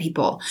snap at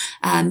people.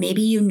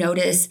 Maybe you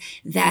notice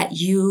that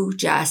you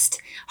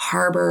just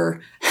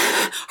harbor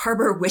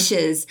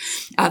wishes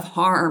of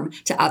harm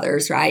to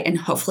others, right? And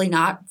hopefully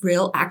not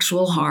real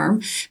actual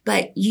harm,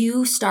 but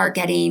you start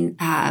getting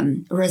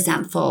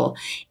resentful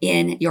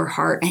in your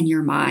heart and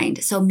your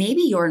mind. So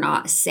maybe you're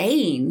not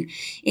saying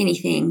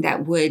anything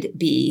that would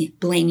be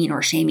blaming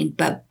or shaming,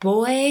 but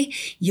boy,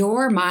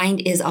 your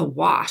mind is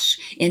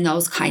awash in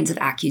those kinds of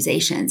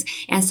accusations.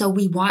 And so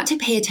we want to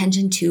pay attention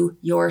to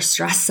your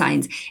stress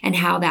signs and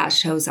how that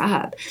shows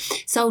up.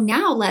 So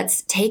now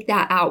let's take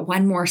that out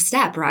one more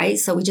step, right?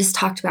 So we just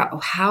talked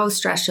about how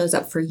stress shows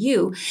up for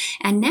you.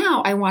 And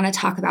now I want to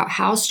talk about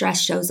how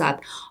stress shows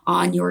up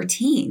on your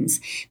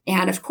teams.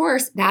 And of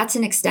course, that's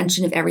an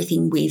extension of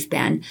everything we've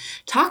been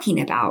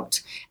talking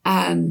about.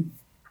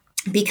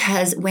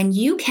 Because when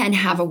you can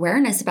have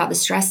awareness about the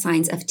stress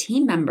signs of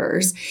team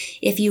members,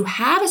 if you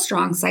have a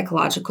strong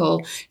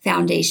psychological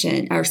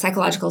foundation or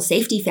psychological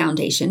safety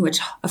foundation,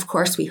 which of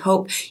course we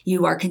hope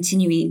you are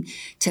continuing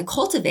to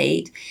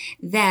cultivate,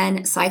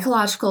 then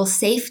psychological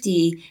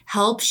safety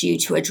helps you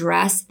to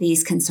address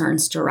these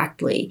concerns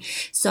directly.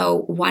 So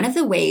one of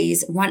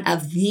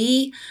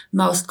the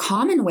most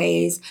common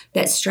ways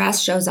that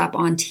stress shows up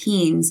on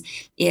teams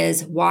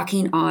is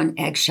walking on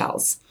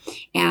eggshells.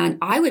 And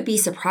I would be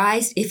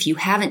surprised if you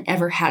haven't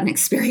ever had an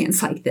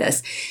experience like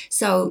this.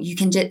 So you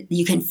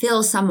can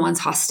feel someone's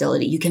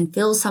hostility. You can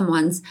feel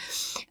someone's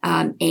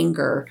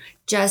anger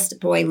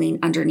just boiling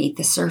underneath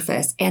the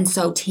surface. And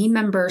so team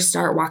members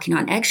start walking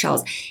on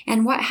eggshells.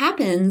 And what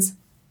happens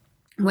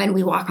when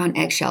we walk on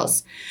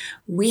eggshells?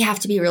 We have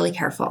to be really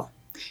careful.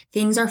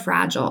 Things are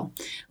fragile.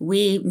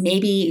 We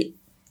maybe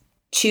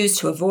choose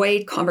to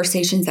avoid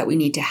conversations that we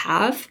need to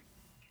have.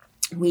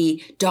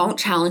 We don't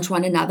challenge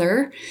one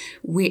another.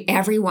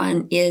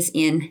 Everyone is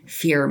in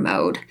fear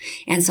mode.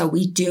 And so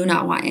we do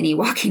not want any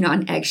walking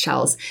on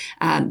eggshells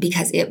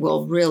because it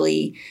will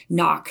really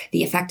knock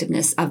the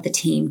effectiveness of the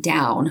team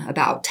down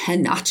about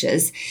 10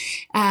 notches.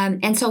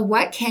 And so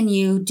what can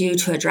you do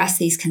to address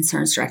these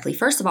concerns directly?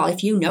 First of all,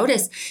 if you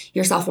notice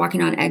yourself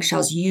walking on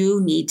eggshells, you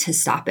need to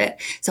stop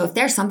it. So if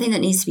there's something that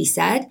needs to be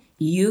said,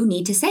 you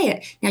need to say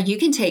it. Now, you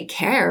can take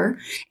care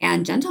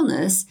and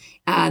gentleness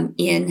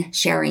in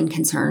sharing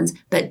concerns,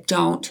 but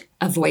don't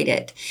avoid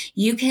it.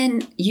 You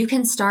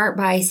can start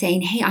by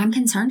saying, hey, I'm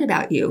concerned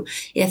about you.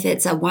 If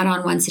it's a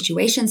one-on-one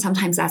situation,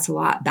 sometimes that's a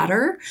lot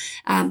better,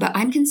 but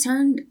I'm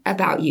concerned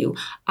about you.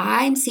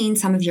 I'm seeing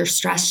some of your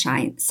stress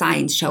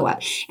signs show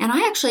up. And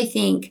I actually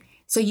think,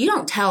 so you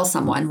don't tell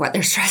someone what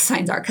their stress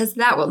signs are because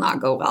that will not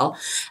go well.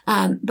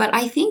 But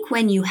I think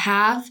when you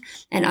have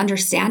an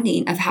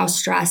understanding of how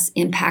stress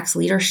impacts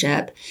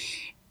leadership,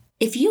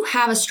 if you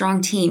have a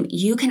strong team,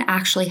 you can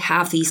actually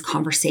have these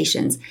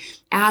conversations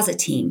as a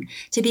team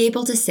to be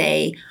able to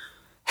say,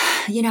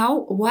 you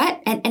know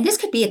what? And this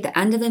could be at the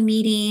end of a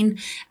meeting.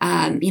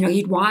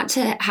 You'd want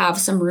to have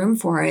some room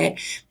for it,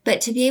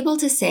 but to be able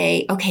to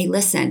say, okay,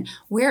 listen,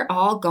 we're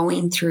all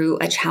going through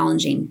a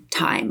challenging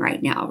time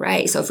right now,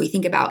 right? So if we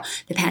think about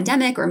the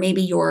pandemic, or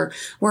maybe you're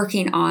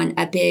working on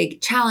a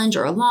big challenge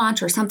or a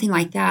launch or something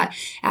like that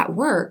at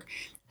work,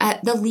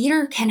 the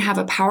leader can have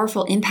a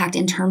powerful impact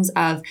in terms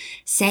of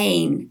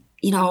saying,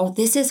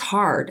 this is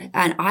hard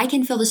and I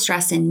can feel the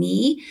stress in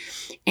me.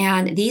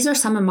 And these are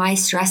some of my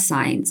stress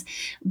signs.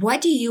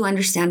 What do you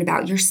understand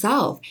about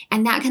yourself?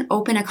 And that can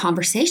open a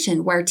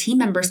conversation where team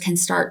members can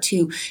start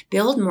to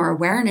build more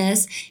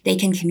awareness. They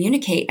can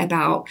communicate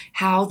about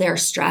how their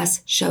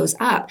stress shows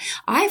up.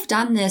 I've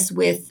done this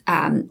with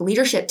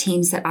leadership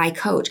teams that I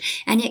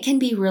coach, and it can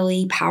be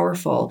really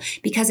powerful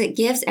because it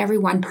gives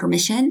everyone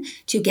permission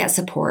to get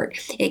support.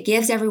 It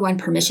gives everyone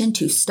permission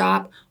to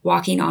stop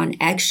walking on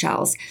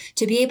eggshells,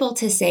 to be able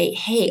to say,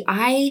 hey,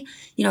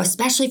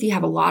 especially if you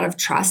have a lot of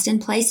trust in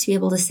place, to be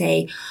able to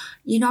say,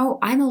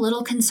 I'm a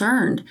little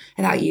concerned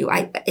about you.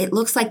 It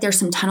looks like there's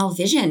some tunnel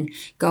vision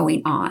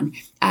going on.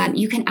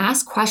 You can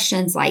ask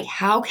questions like,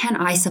 how can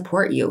I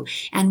support you?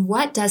 And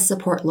what does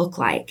support look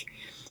like?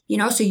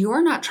 So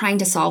you're not trying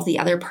to solve the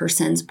other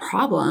person's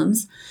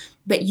problems,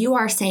 but you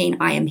are saying,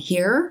 I am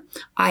here,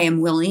 I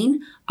am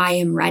willing, I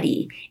am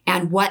ready.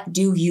 And what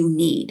do you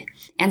need?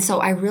 And so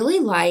I really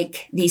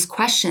like these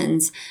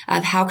questions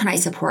of how can I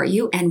support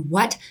you and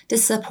what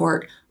does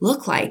support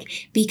look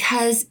like?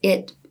 Because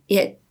it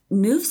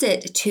moves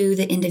it to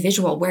the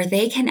individual where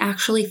they can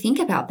actually think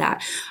about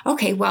that.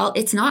 Okay, well,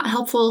 it's not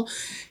helpful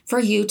for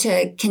you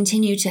to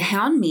continue to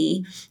hound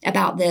me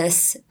about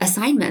this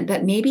assignment,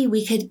 but maybe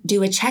we could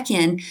do a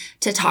check-in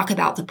to talk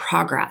about the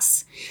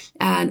progress.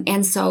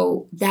 And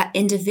so that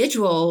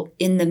individual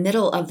in the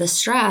middle of the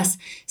stress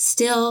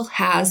still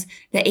has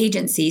the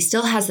agency,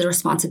 still has the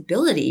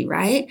responsibility,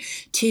 right,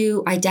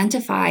 to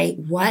identify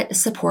what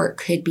support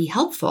could be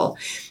helpful.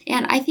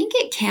 And I think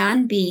it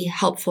can be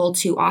helpful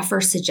to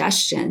offer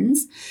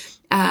suggestions.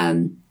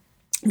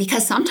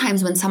 Because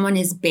sometimes when someone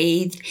is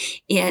bathed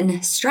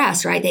in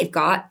stress, right, they've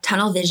got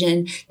tunnel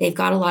vision, they've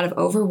got a lot of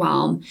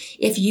overwhelm.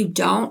 If you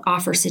don't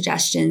offer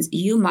suggestions,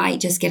 you might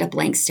just get a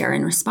blank stare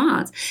in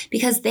response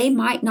because they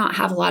might not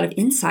have a lot of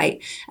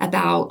insight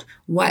about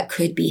what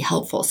could be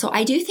helpful. So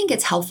I do think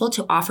it's helpful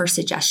to offer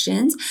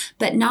suggestions,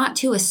 but not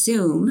to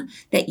assume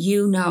that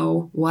you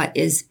know what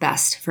is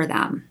best for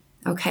them.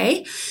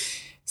 Okay?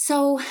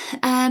 So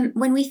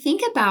when we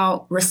think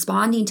about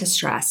responding to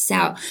stress,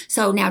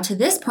 so now to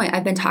this point,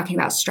 I've been talking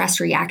about stress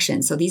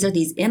reactions. So these are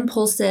these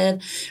impulsive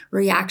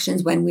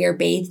reactions when we are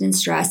bathed in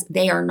stress.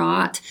 They are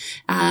not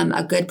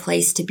a good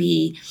place to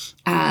be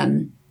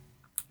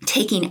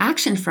taking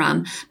action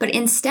from, but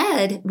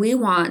instead we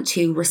want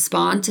to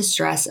respond to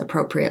stress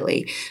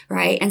appropriately,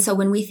 right? And so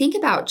when we think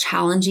about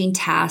challenging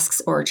tasks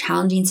or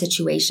challenging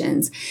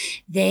situations,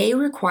 they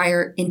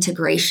require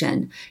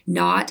integration,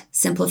 not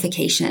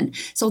simplification.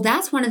 So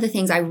that's one of the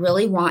things I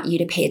really want you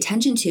to pay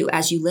attention to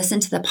as you listen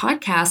to the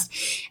podcast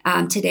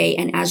today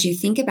and as you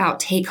think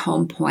about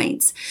take-home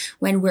points.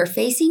 When we're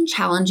facing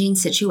challenging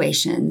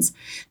situations,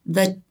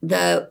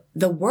 the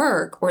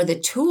work or the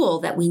tool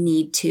that we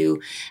need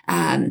to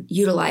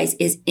utilize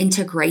is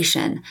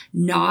integration,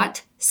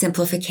 not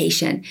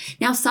simplification.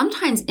 Now,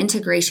 sometimes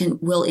integration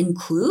will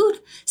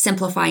include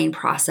simplifying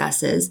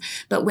processes,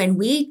 but when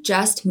we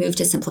just move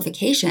to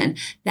simplification,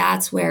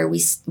 that's where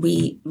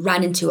we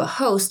run into a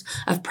host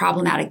of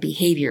problematic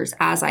behaviors,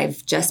 as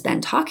I've just been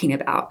talking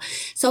about.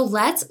 So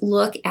let's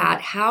look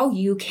at how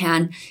you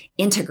can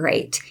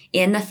integrate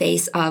in the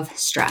face of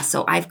stress.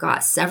 So I've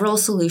got several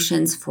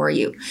solutions for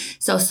you.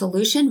 So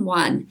solution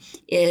one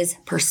is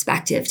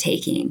perspective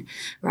taking,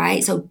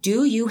 right? So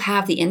do you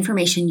have the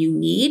information you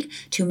need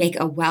to make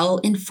a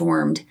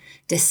well-informed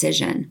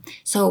decision?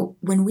 So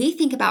when we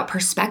think about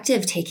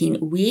perspective taking,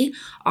 we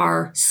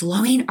are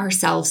slowing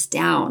ourselves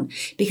down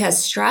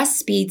because stress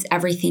speeds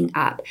everything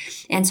up.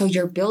 And so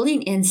you're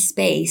building in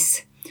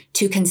space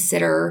to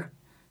consider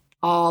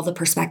all the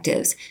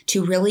perspectives,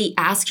 to really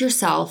ask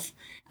yourself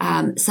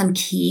some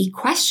key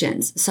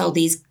questions. So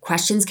these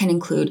questions can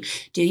include,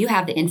 do you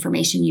have the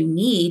information you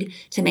need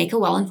to make a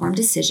well-informed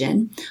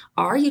decision?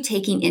 Are you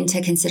taking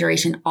into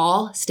consideration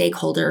all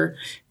stakeholder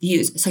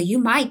views? So you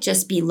might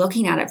just be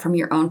looking at it from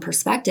your own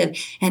perspective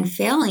and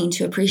failing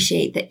to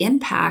appreciate the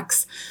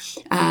impacts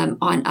on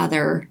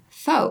other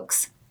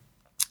folks.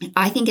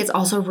 I think it's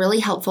also really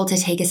helpful to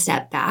take a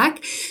step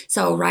back.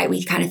 So, right,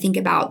 we kind of think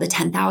about the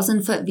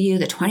 10,000 foot view,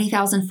 the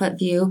 20,000 foot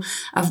view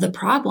of the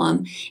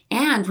problem,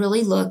 and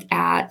really look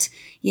at,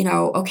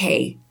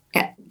 okay,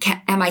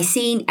 am I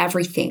seeing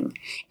everything?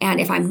 And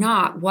if I'm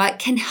not, what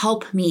can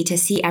help me to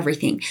see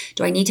everything?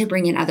 Do I need to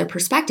bring in other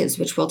perspectives,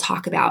 which we'll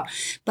talk about?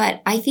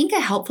 But I think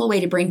a helpful way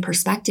to bring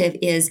perspective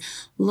is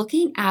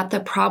looking at the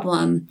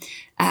problem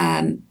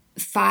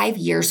 5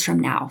 years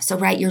from now. So,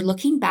 right, you're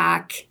looking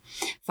back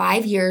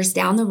 5 years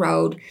down the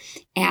road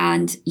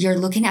and you're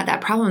looking at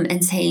that problem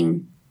and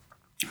saying,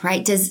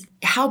 right,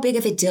 how big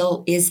of a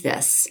deal is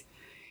this?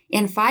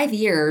 In 5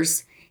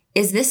 years,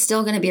 is this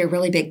still going to be a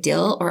really big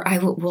deal? Or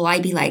will I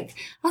be like,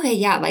 okay,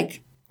 yeah,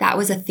 like that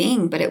was a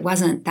thing, but it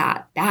wasn't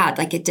that bad.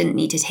 Like it didn't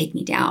need to take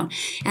me down.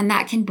 And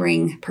that can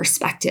bring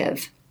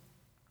perspective.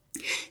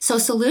 So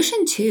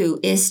solution 2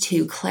 is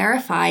to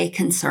clarify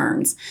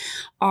concerns.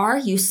 Are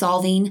you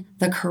solving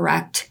the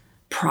correct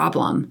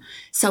problem?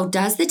 So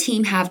does the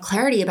team have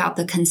clarity about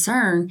the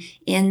concern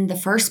in the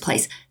first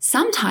place?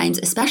 Sometimes,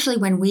 especially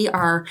when we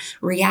are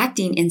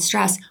reacting in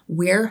stress,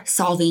 we're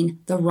solving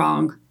the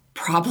wrong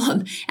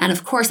problem. And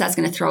of course, that's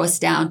going to throw us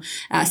down,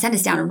 send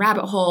us down a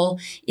rabbit hole.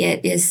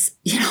 It is,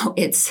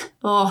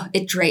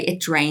 it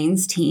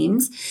drains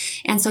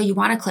teams. And so you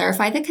want to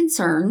clarify the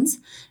concerns,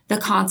 the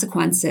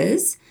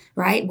consequences,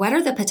 right? What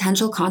are the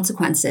potential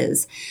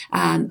consequences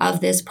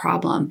of this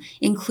problem,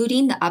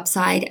 including the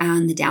upside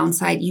and the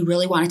downside? You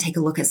really want to take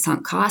a look at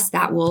sunk costs.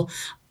 That will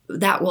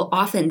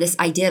often, this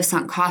idea of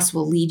sunk costs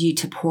will lead you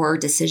to poor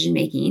decision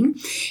making.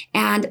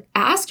 And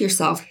ask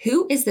yourself,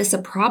 who is this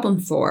a problem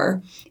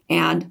for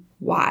and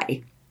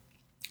why?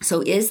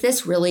 So is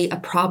this really a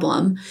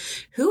problem?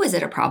 Who is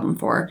it a problem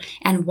for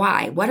and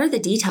why? What are the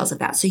details of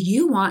that? So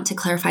you want to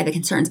clarify the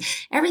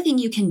concerns, everything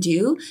you can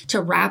do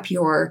to wrap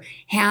your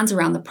hands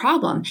around the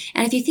problem.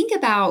 And if you think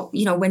about,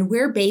 when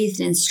we're bathed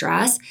in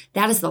stress,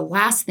 that is the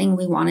last thing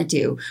we want to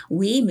do.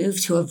 We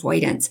move to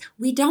avoidance.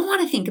 We don't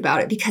want to think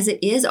about it because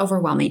it is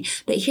overwhelming.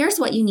 But here's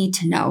what you need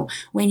to know.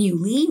 When you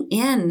lean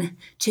in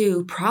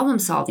to problem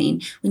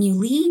solving, when you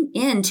lean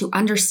into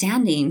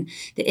understanding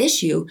the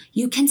issue,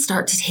 you can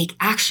start to take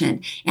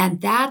action.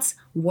 And that's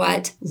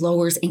what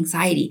lowers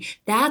anxiety.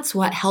 That's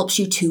what helps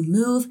you to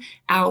move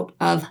out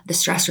of the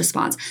stress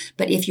response.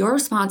 But if your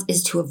response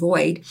is to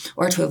avoid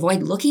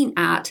looking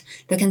at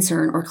the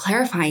concern or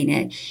clarifying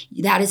it,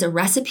 that is a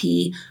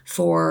recipe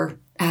for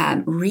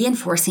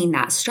reinforcing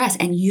that stress,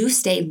 and you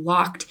stay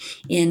locked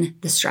in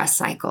the stress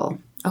cycle.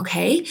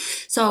 Okay.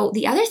 So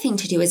the other thing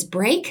to do is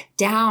break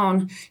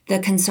down the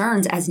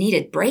concerns as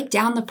needed, break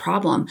down the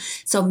problem.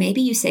 So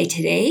maybe you say,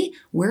 today,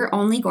 we're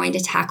only going to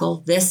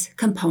tackle this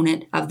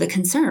component of the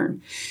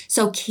concern.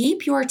 So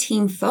keep your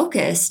team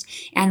focused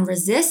and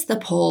resist the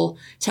pull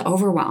to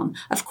overwhelm.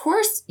 Of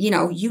course, you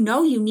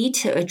need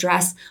to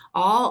address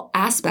all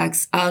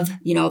aspects of,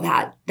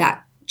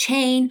 that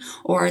chain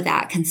or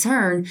that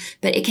concern,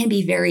 but it can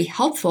be very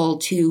helpful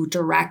to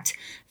direct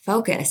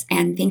focus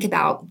and think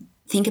about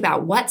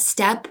what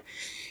step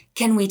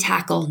can we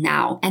tackle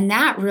now? And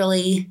that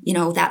really,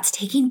 that's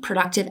taking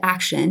productive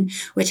action,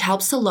 which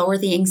helps to lower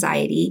the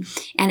anxiety.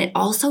 And it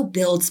also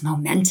builds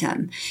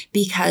momentum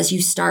because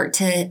you start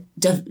to,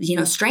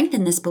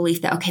 strengthen this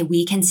belief that, okay,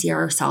 we can see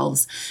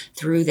ourselves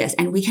through this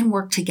and we can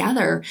work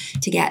together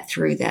to get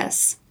through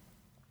this.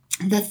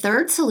 The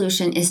third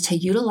solution is to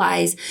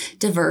utilize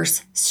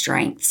diverse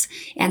strengths.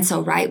 And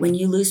so, when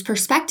you lose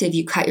perspective,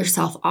 you cut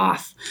yourself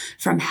off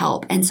from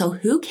help. And so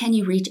who can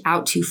you reach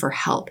out to for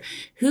help?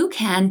 Who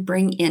can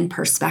bring in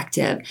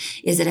perspective?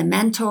 Is it a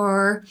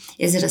mentor?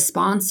 Is it a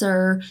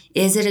sponsor?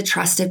 Is it a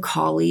trusted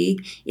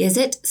colleague? Is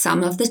it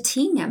some of the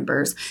team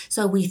members?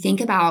 So we think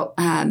about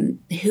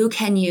who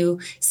can you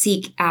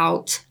seek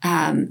out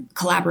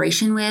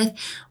collaboration with?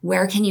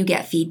 Where can you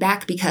get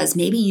feedback? Because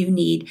maybe you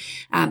need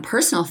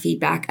personal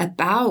feedback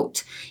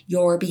about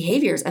your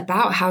behaviors,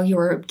 about how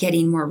you're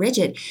getting more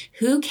rigid.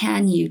 Who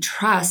can you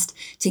trust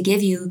to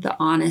give you the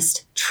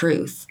honest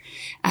truth?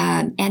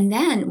 And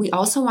then we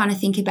also want to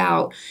think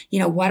about,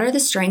 what are the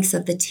strengths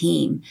of the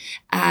team?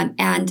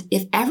 And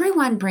if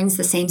everyone brings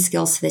the same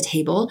skills to the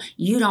table,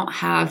 you don't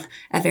have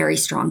a very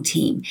strong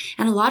team.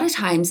 And a lot of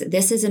times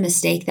this is a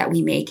mistake that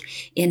we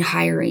make in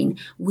hiring.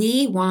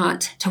 We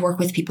want to work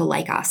with people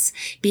like us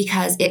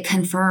because it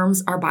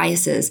confirms our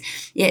biases.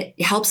 It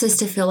helps us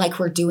to feel like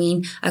we're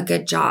doing a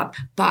good job,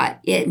 but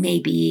it may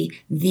be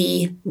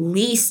the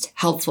least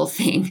helpful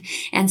thing.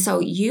 And so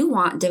you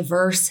want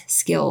diverse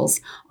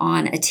skills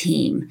on a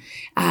team.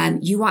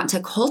 You want to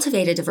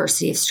cultivate a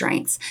diversity of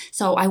strengths.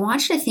 So I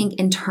want you to think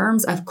in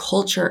terms of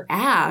culture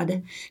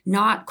add,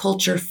 not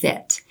culture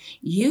fit.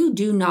 You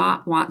do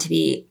not want to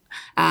be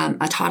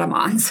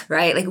automatons,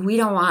 right? Like we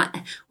don't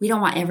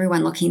want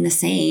everyone looking the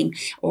same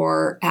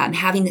or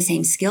having the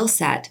same skill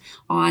set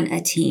on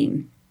a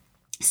team.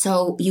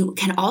 So you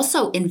can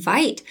also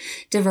invite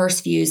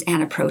diverse views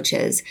and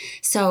approaches.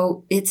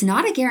 So it's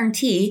not a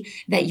guarantee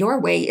that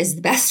your way is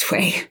the best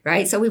way,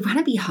 right? So we want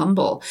to be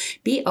humble,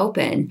 be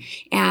open.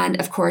 And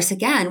of course,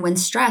 again, when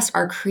stressed,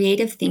 our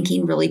creative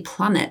thinking really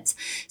plummets.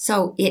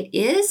 So it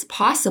is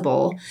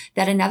possible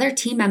that another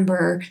team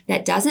member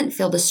that doesn't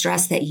feel the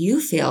stress that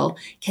you feel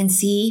can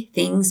see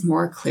things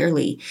more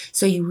clearly.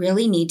 So you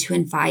really need to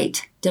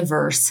invite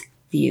diverse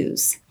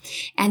views.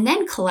 And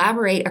then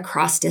collaborate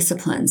across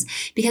disciplines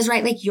because,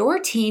 your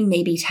team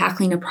may be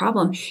tackling a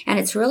problem and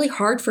it's really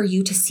hard for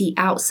you to see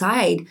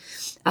outside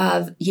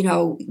of,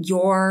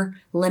 your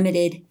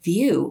limited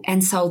view.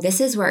 And so this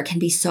is where it can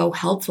be so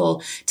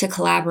helpful to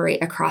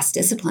collaborate across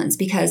disciplines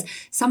because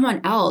someone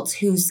else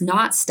who's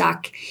not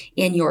stuck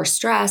in your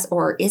stress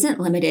or isn't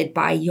limited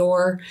by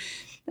your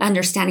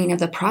understanding of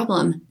the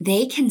problem,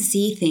 they can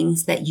see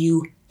things that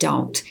you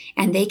don't,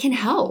 and they can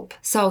help.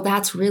 So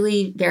that's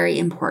really very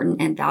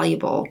important and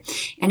valuable.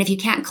 And if you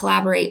can't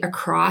collaborate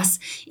across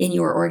in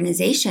your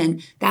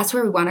organization, that's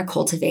where we want to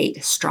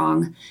cultivate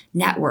strong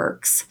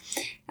networks.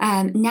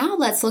 Now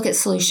let's look at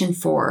solution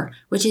 4,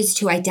 which is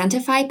to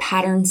identify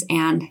patterns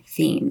and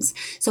themes.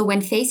 So when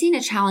facing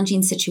a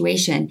challenging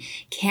situation,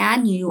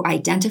 can you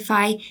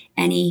identify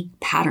any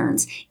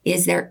patterns?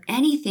 Is there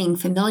anything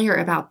familiar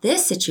about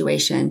this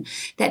situation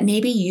that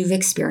maybe you've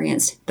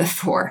experienced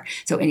before?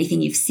 So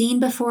anything you've seen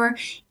before,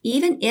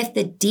 even if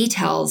the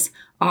details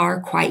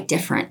are quite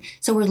different.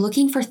 So we're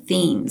looking for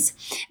themes.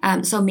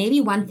 So maybe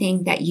one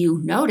thing that you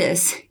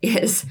notice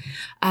is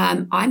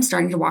I'm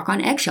starting to walk on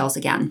eggshells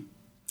again.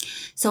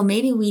 So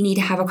maybe we need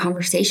to have a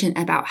conversation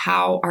about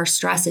how our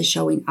stress is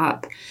showing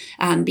up,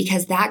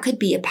 because that could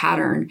be a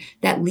pattern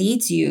that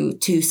leads you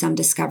to some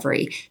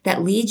discovery,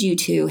 that leads you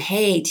to,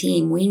 hey,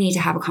 team, we need to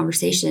have a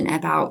conversation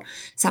about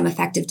some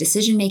effective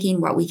decision making,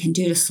 what we can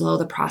do to slow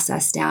the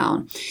process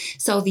down.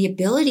 So the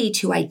ability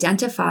to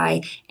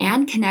identify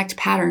and connect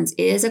patterns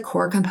is a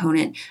core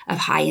component of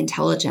high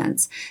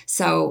intelligence.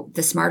 So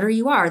the smarter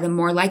you are, the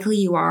more likely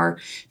you are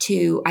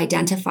to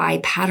identify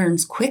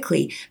patterns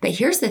quickly. But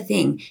here's the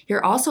thing,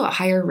 you're also at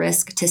higher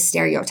risk to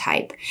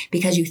stereotype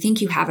because you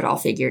think you have it all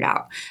figured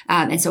out.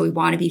 And so we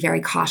want to be very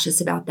cautious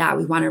about that.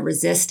 We want to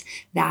resist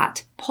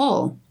that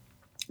pull.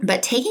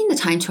 But taking the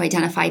time to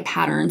identify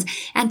patterns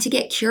and to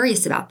get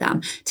curious about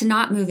them, to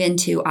not move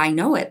into I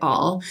know it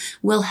all,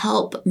 will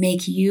help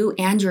make you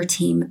and your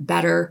team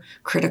better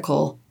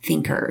critical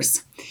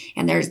thinkers.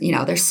 And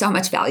there's so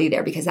much value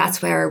there because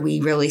that's where we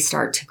really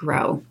start to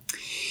grow.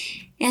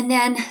 And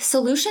then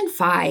solution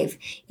 5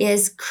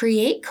 is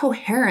create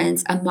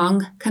coherence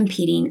among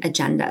competing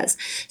agendas.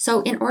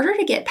 So in order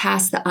to get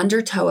past the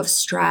undertow of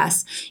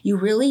stress, you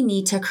really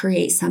need to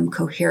create some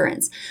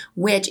coherence,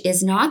 which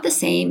is not the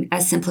same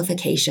as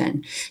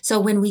simplification. So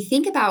when we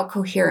think about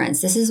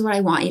coherence, this is what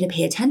I want you to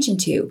pay attention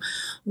to.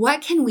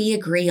 What can we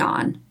agree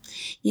on?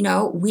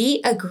 We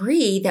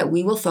agree that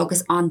we will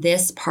focus on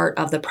this part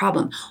of the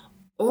problem,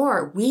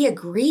 or we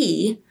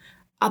agree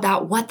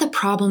about what the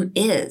problem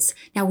is.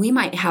 Now, we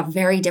might have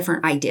very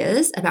different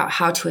ideas about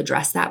how to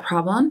address that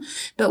problem,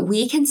 but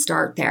we can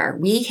start there.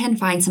 We can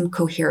find some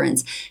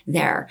coherence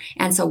there.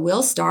 And so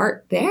we'll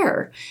start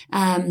there,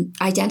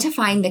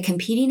 identifying the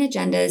competing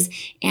agendas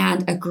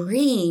and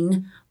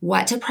agreeing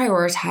what to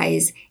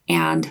prioritize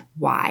and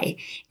why.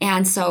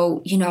 And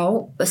so,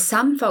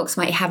 some folks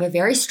might have a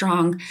very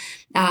strong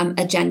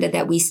agenda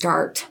that we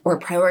start or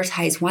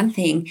prioritize one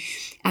thing.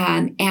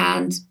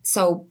 And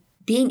so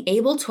being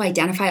able to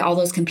identify all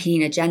those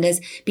competing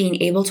agendas,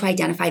 being able to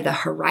identify the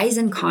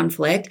horizon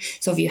conflict.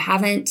 So if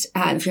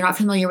you're not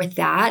familiar with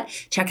that,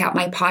 check out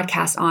my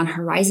podcast on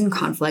horizon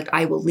conflict.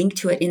 I will link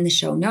to it in the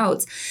show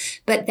notes.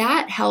 But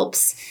that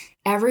helps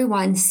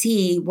everyone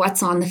see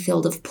what's on the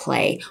field of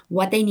play,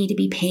 what they need to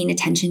be paying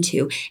attention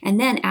to. And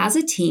then as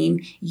a team,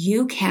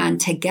 you can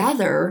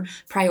together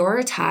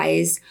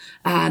prioritize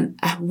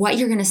what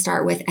you're going to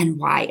start with and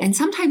why. And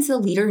sometimes the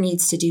leader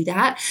needs to do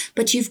that,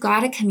 but you've got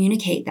to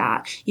communicate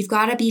that. You've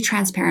got to be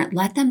transparent.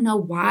 Let them know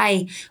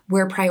why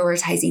we're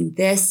prioritizing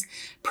this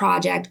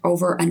project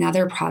over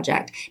another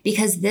project,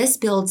 because this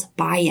builds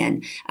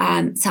buy-in.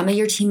 Some of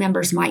your team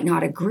members might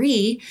not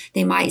agree.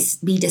 They might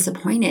be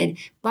disappointed,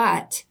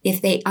 but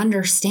if they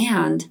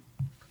understand,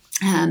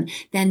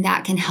 then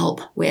that can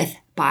help with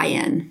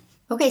buy-in.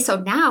 Okay, so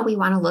now we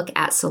want to look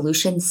at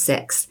solution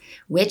 6,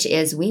 which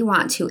is we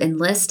want to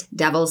enlist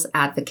devil's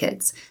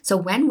advocates. So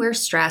when we're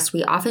stressed,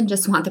 we often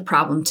just want the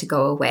problem to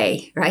go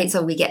away, right?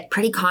 So we get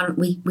pretty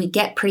we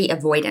get pretty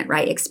avoidant,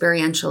 right?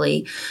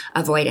 Experientially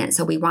avoidant.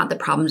 So we want the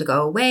problem to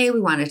go away.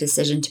 We want a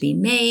decision to be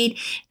made,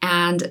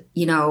 and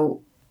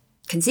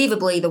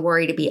conceivably the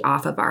worry to be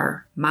off of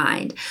our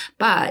mind.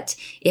 But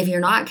if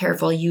you're not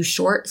careful, you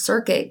short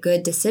circuit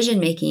good decision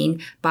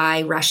making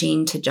by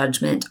rushing to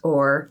judgment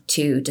or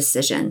to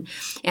decision.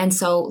 And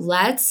so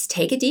let's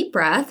take a deep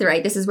breath,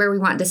 right? This is where we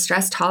want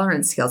distress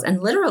tolerance skills,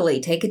 and literally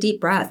take a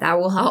deep breath. That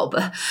will help.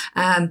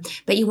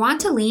 But you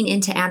want to lean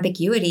into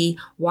ambiguity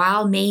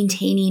while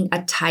maintaining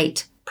a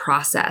tight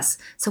process.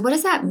 So what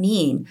does that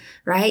mean,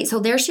 right?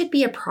 So there should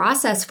be a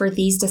process for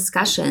these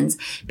discussions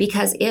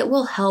because it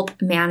will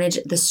help manage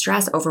the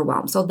stress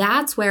overwhelm. So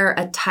that's where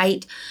a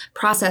tight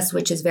process,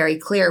 which is very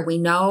clear. We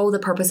know the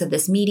purpose of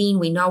this meeting.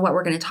 We know what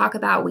we're going to talk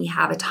about. We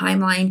have a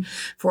timeline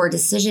for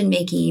decision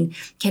making,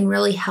 can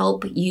really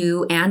help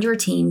you and your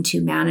team to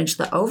manage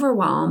the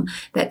overwhelm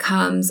that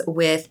comes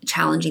with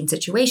challenging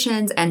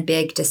situations and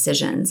big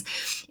decisions.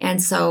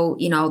 And so,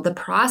 the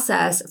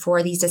process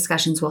for these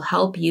discussions will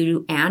help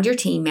you and your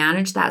team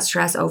manage that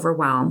stress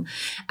overwhelm.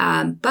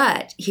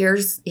 But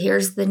here's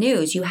the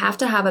news. You have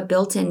to have a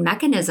built-in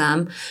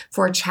mechanism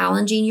for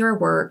challenging your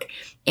work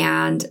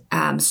and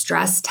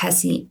stress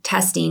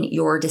testing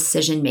your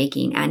decision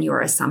making and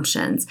your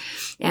assumptions.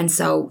 And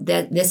so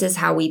this is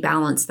how we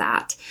balance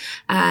that.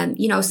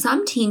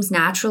 Some teams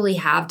naturally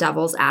have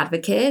devil's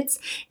advocates,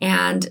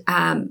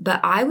 but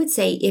I would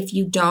say if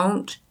you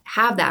don't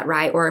have that,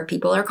 right, or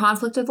people are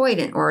conflict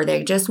avoidant, or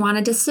they just want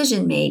a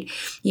decision made,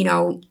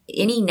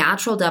 any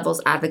natural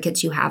devil's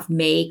advocates you have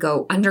may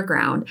go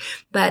underground.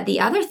 But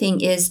the other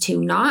thing is to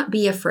not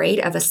be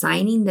afraid of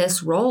assigning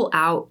this role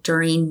out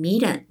during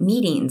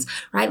meetings,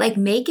 right? Like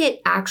make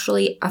it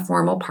actually a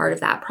formal part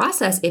of that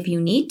process if you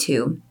need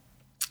to,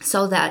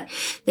 so that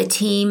the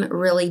team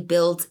really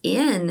builds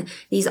in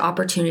these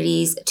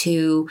opportunities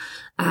to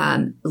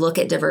look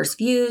at diverse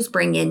views,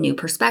 bring in new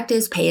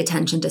perspectives, pay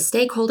attention to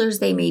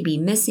stakeholders they may be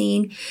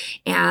missing.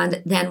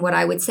 And then what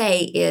I would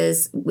say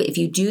is if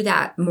you do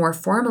that more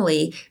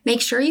formally,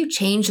 make sure you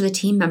change the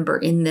team member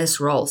in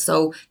this role.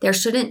 So there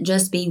shouldn't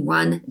just be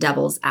one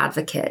devil's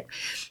advocate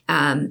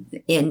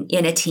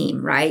in a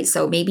team, right?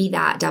 So maybe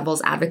that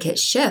devil's advocate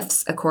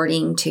shifts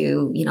according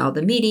to,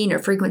 the meeting or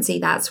frequency,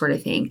 that sort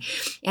of thing.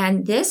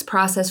 And this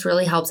process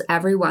really helps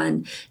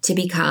everyone to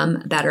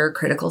become better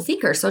critical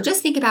thinkers. So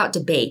just think about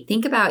debate.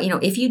 Think about,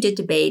 if you did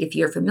debate, if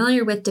you're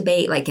familiar with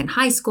debate, like in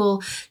high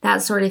school,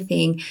 that sort of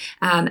thing,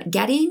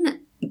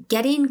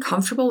 getting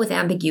comfortable with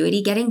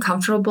ambiguity, getting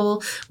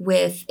comfortable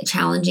with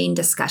challenging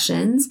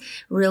discussions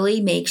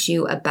really makes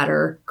you a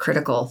better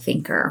critical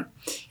thinker.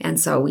 And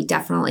so we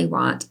definitely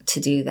want to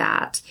do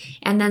that.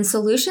 And then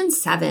solution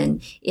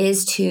 7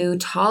 is to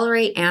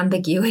tolerate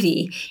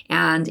ambiguity.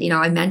 And,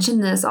 I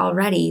mentioned this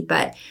already,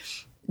 but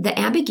the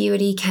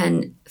ambiguity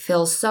can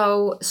feels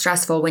so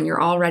stressful when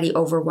you're already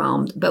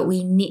overwhelmed. But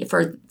we need,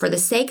 for the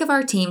sake of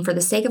our team, for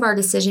the sake of our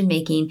decision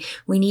making,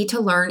 we need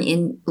to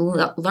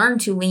learn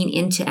to lean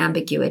into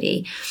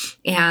ambiguity.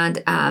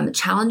 And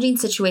challenging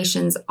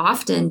situations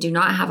often do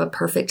not have a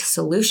perfect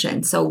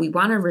solution. So we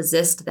want to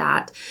resist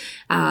that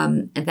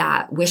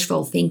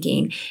wishful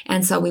thinking.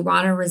 And so we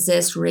want to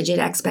resist rigid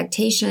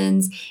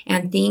expectations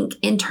and think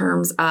in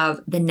terms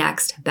of the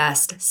next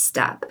best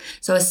step.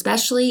 So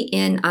especially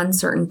in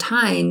uncertain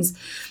times,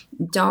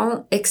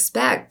 don't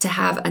expect to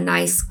have a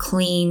nice,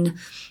 clean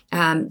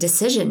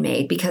decision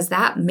made, because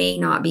that may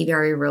not be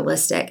very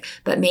realistic.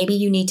 But maybe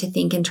you need to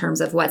think in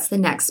terms of what's the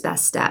next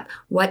best step?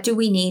 What do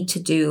we need to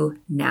do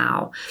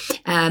now?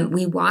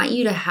 We want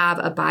you to have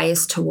a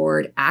bias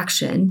toward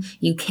action.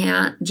 You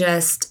can't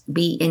just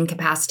be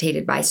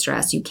incapacitated by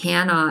stress. You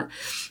cannot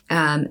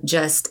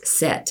just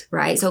sit,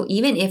 right? So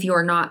even if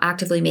you're not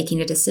actively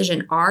making a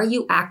decision, are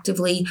you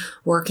actively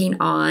working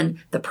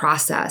on the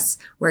process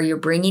where you're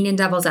bringing in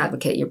devil's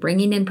advocate, you're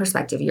bringing in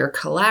perspective, you're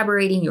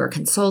collaborating, you're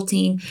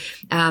consulting?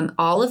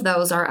 All of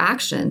those are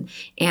action,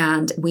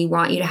 and we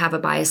want you to have a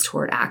bias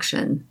toward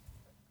action.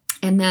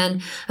 And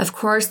then, of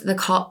course,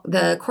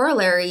 the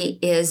corollary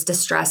is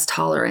distress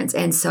tolerance.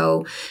 And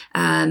so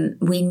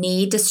we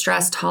need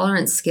distress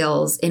tolerance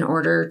skills in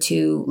order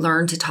to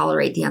learn to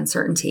tolerate the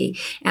uncertainty.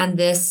 And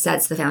this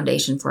sets the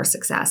foundation for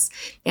success.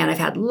 And I've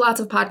had lots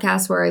of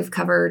podcasts where I've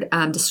covered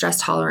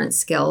distress tolerance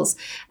skills.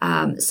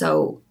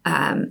 So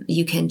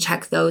you can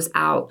check those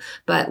out.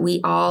 But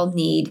we all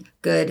need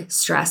good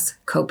stress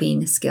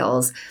coping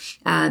skills.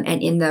 And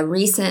in the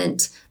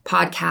recent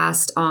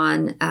podcast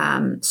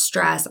on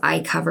stress,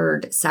 I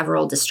covered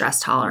several distress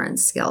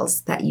tolerance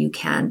skills that you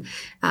can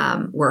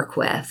work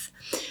with.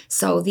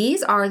 So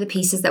these are the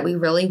pieces that we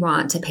really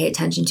want to pay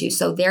attention to.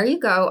 So there you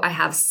go. I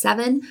have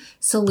 7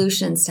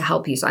 solutions to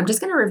help you. So I'm just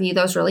going to review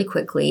those really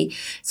quickly.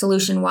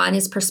 Solution 1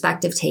 is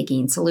perspective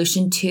taking.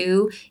 Solution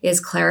 2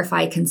 is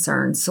clarify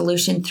concerns.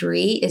 Solution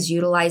 3 is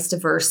utilize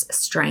diverse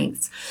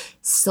strengths.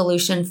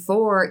 Solution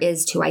 4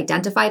 is to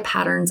identify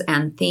patterns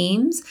and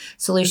themes.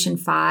 Solution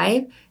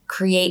 5,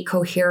 create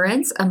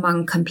coherence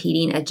among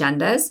competing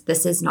agendas.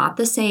 This is not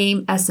the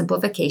same as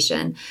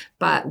simplification,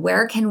 but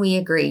where can we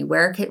agree?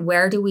 Where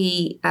do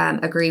we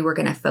agree we're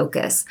going to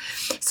focus?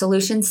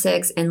 Solution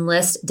 6,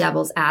 enlist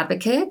devil's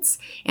advocates.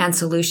 And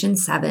solution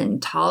 7,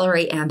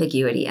 tolerate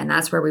ambiguity. And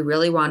that's where we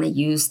really want to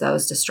use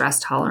those distress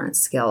tolerance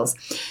skills.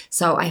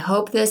 So I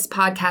hope this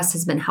podcast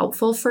has been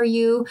helpful for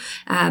you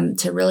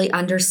to really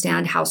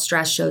understand how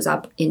stress shows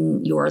up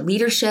in your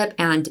leadership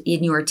and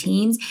in your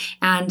teams,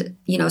 and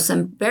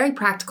some very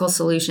practical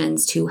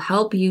solutions to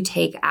help you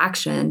take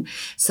action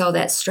so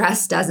that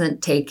stress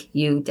doesn't take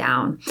you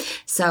down.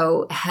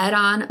 So head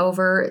on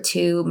over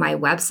to my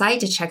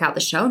website to check out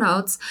the show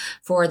notes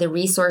for the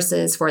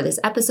resources for this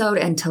episode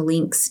and to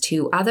links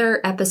to other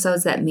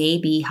episodes that may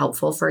be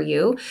helpful for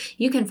you.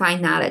 You can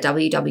find that at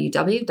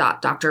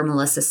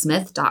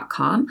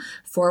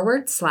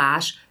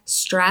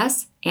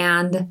www.drmelissasmith.com/stress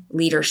and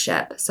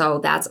leadership. So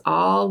that's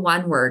all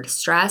one word,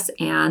 stress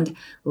and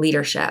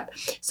leadership.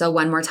 So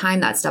one more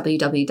time, that's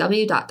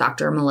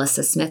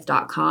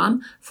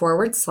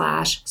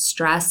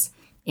www.drmelissasmith.com/stress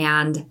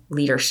and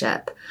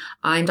leadership.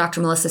 I'm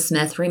Dr. Melissa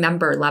Smith.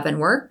 Remember, love and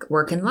work,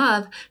 work and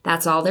love.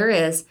 That's all there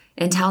is.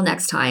 Until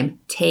next time,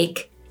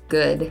 take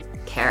good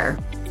care.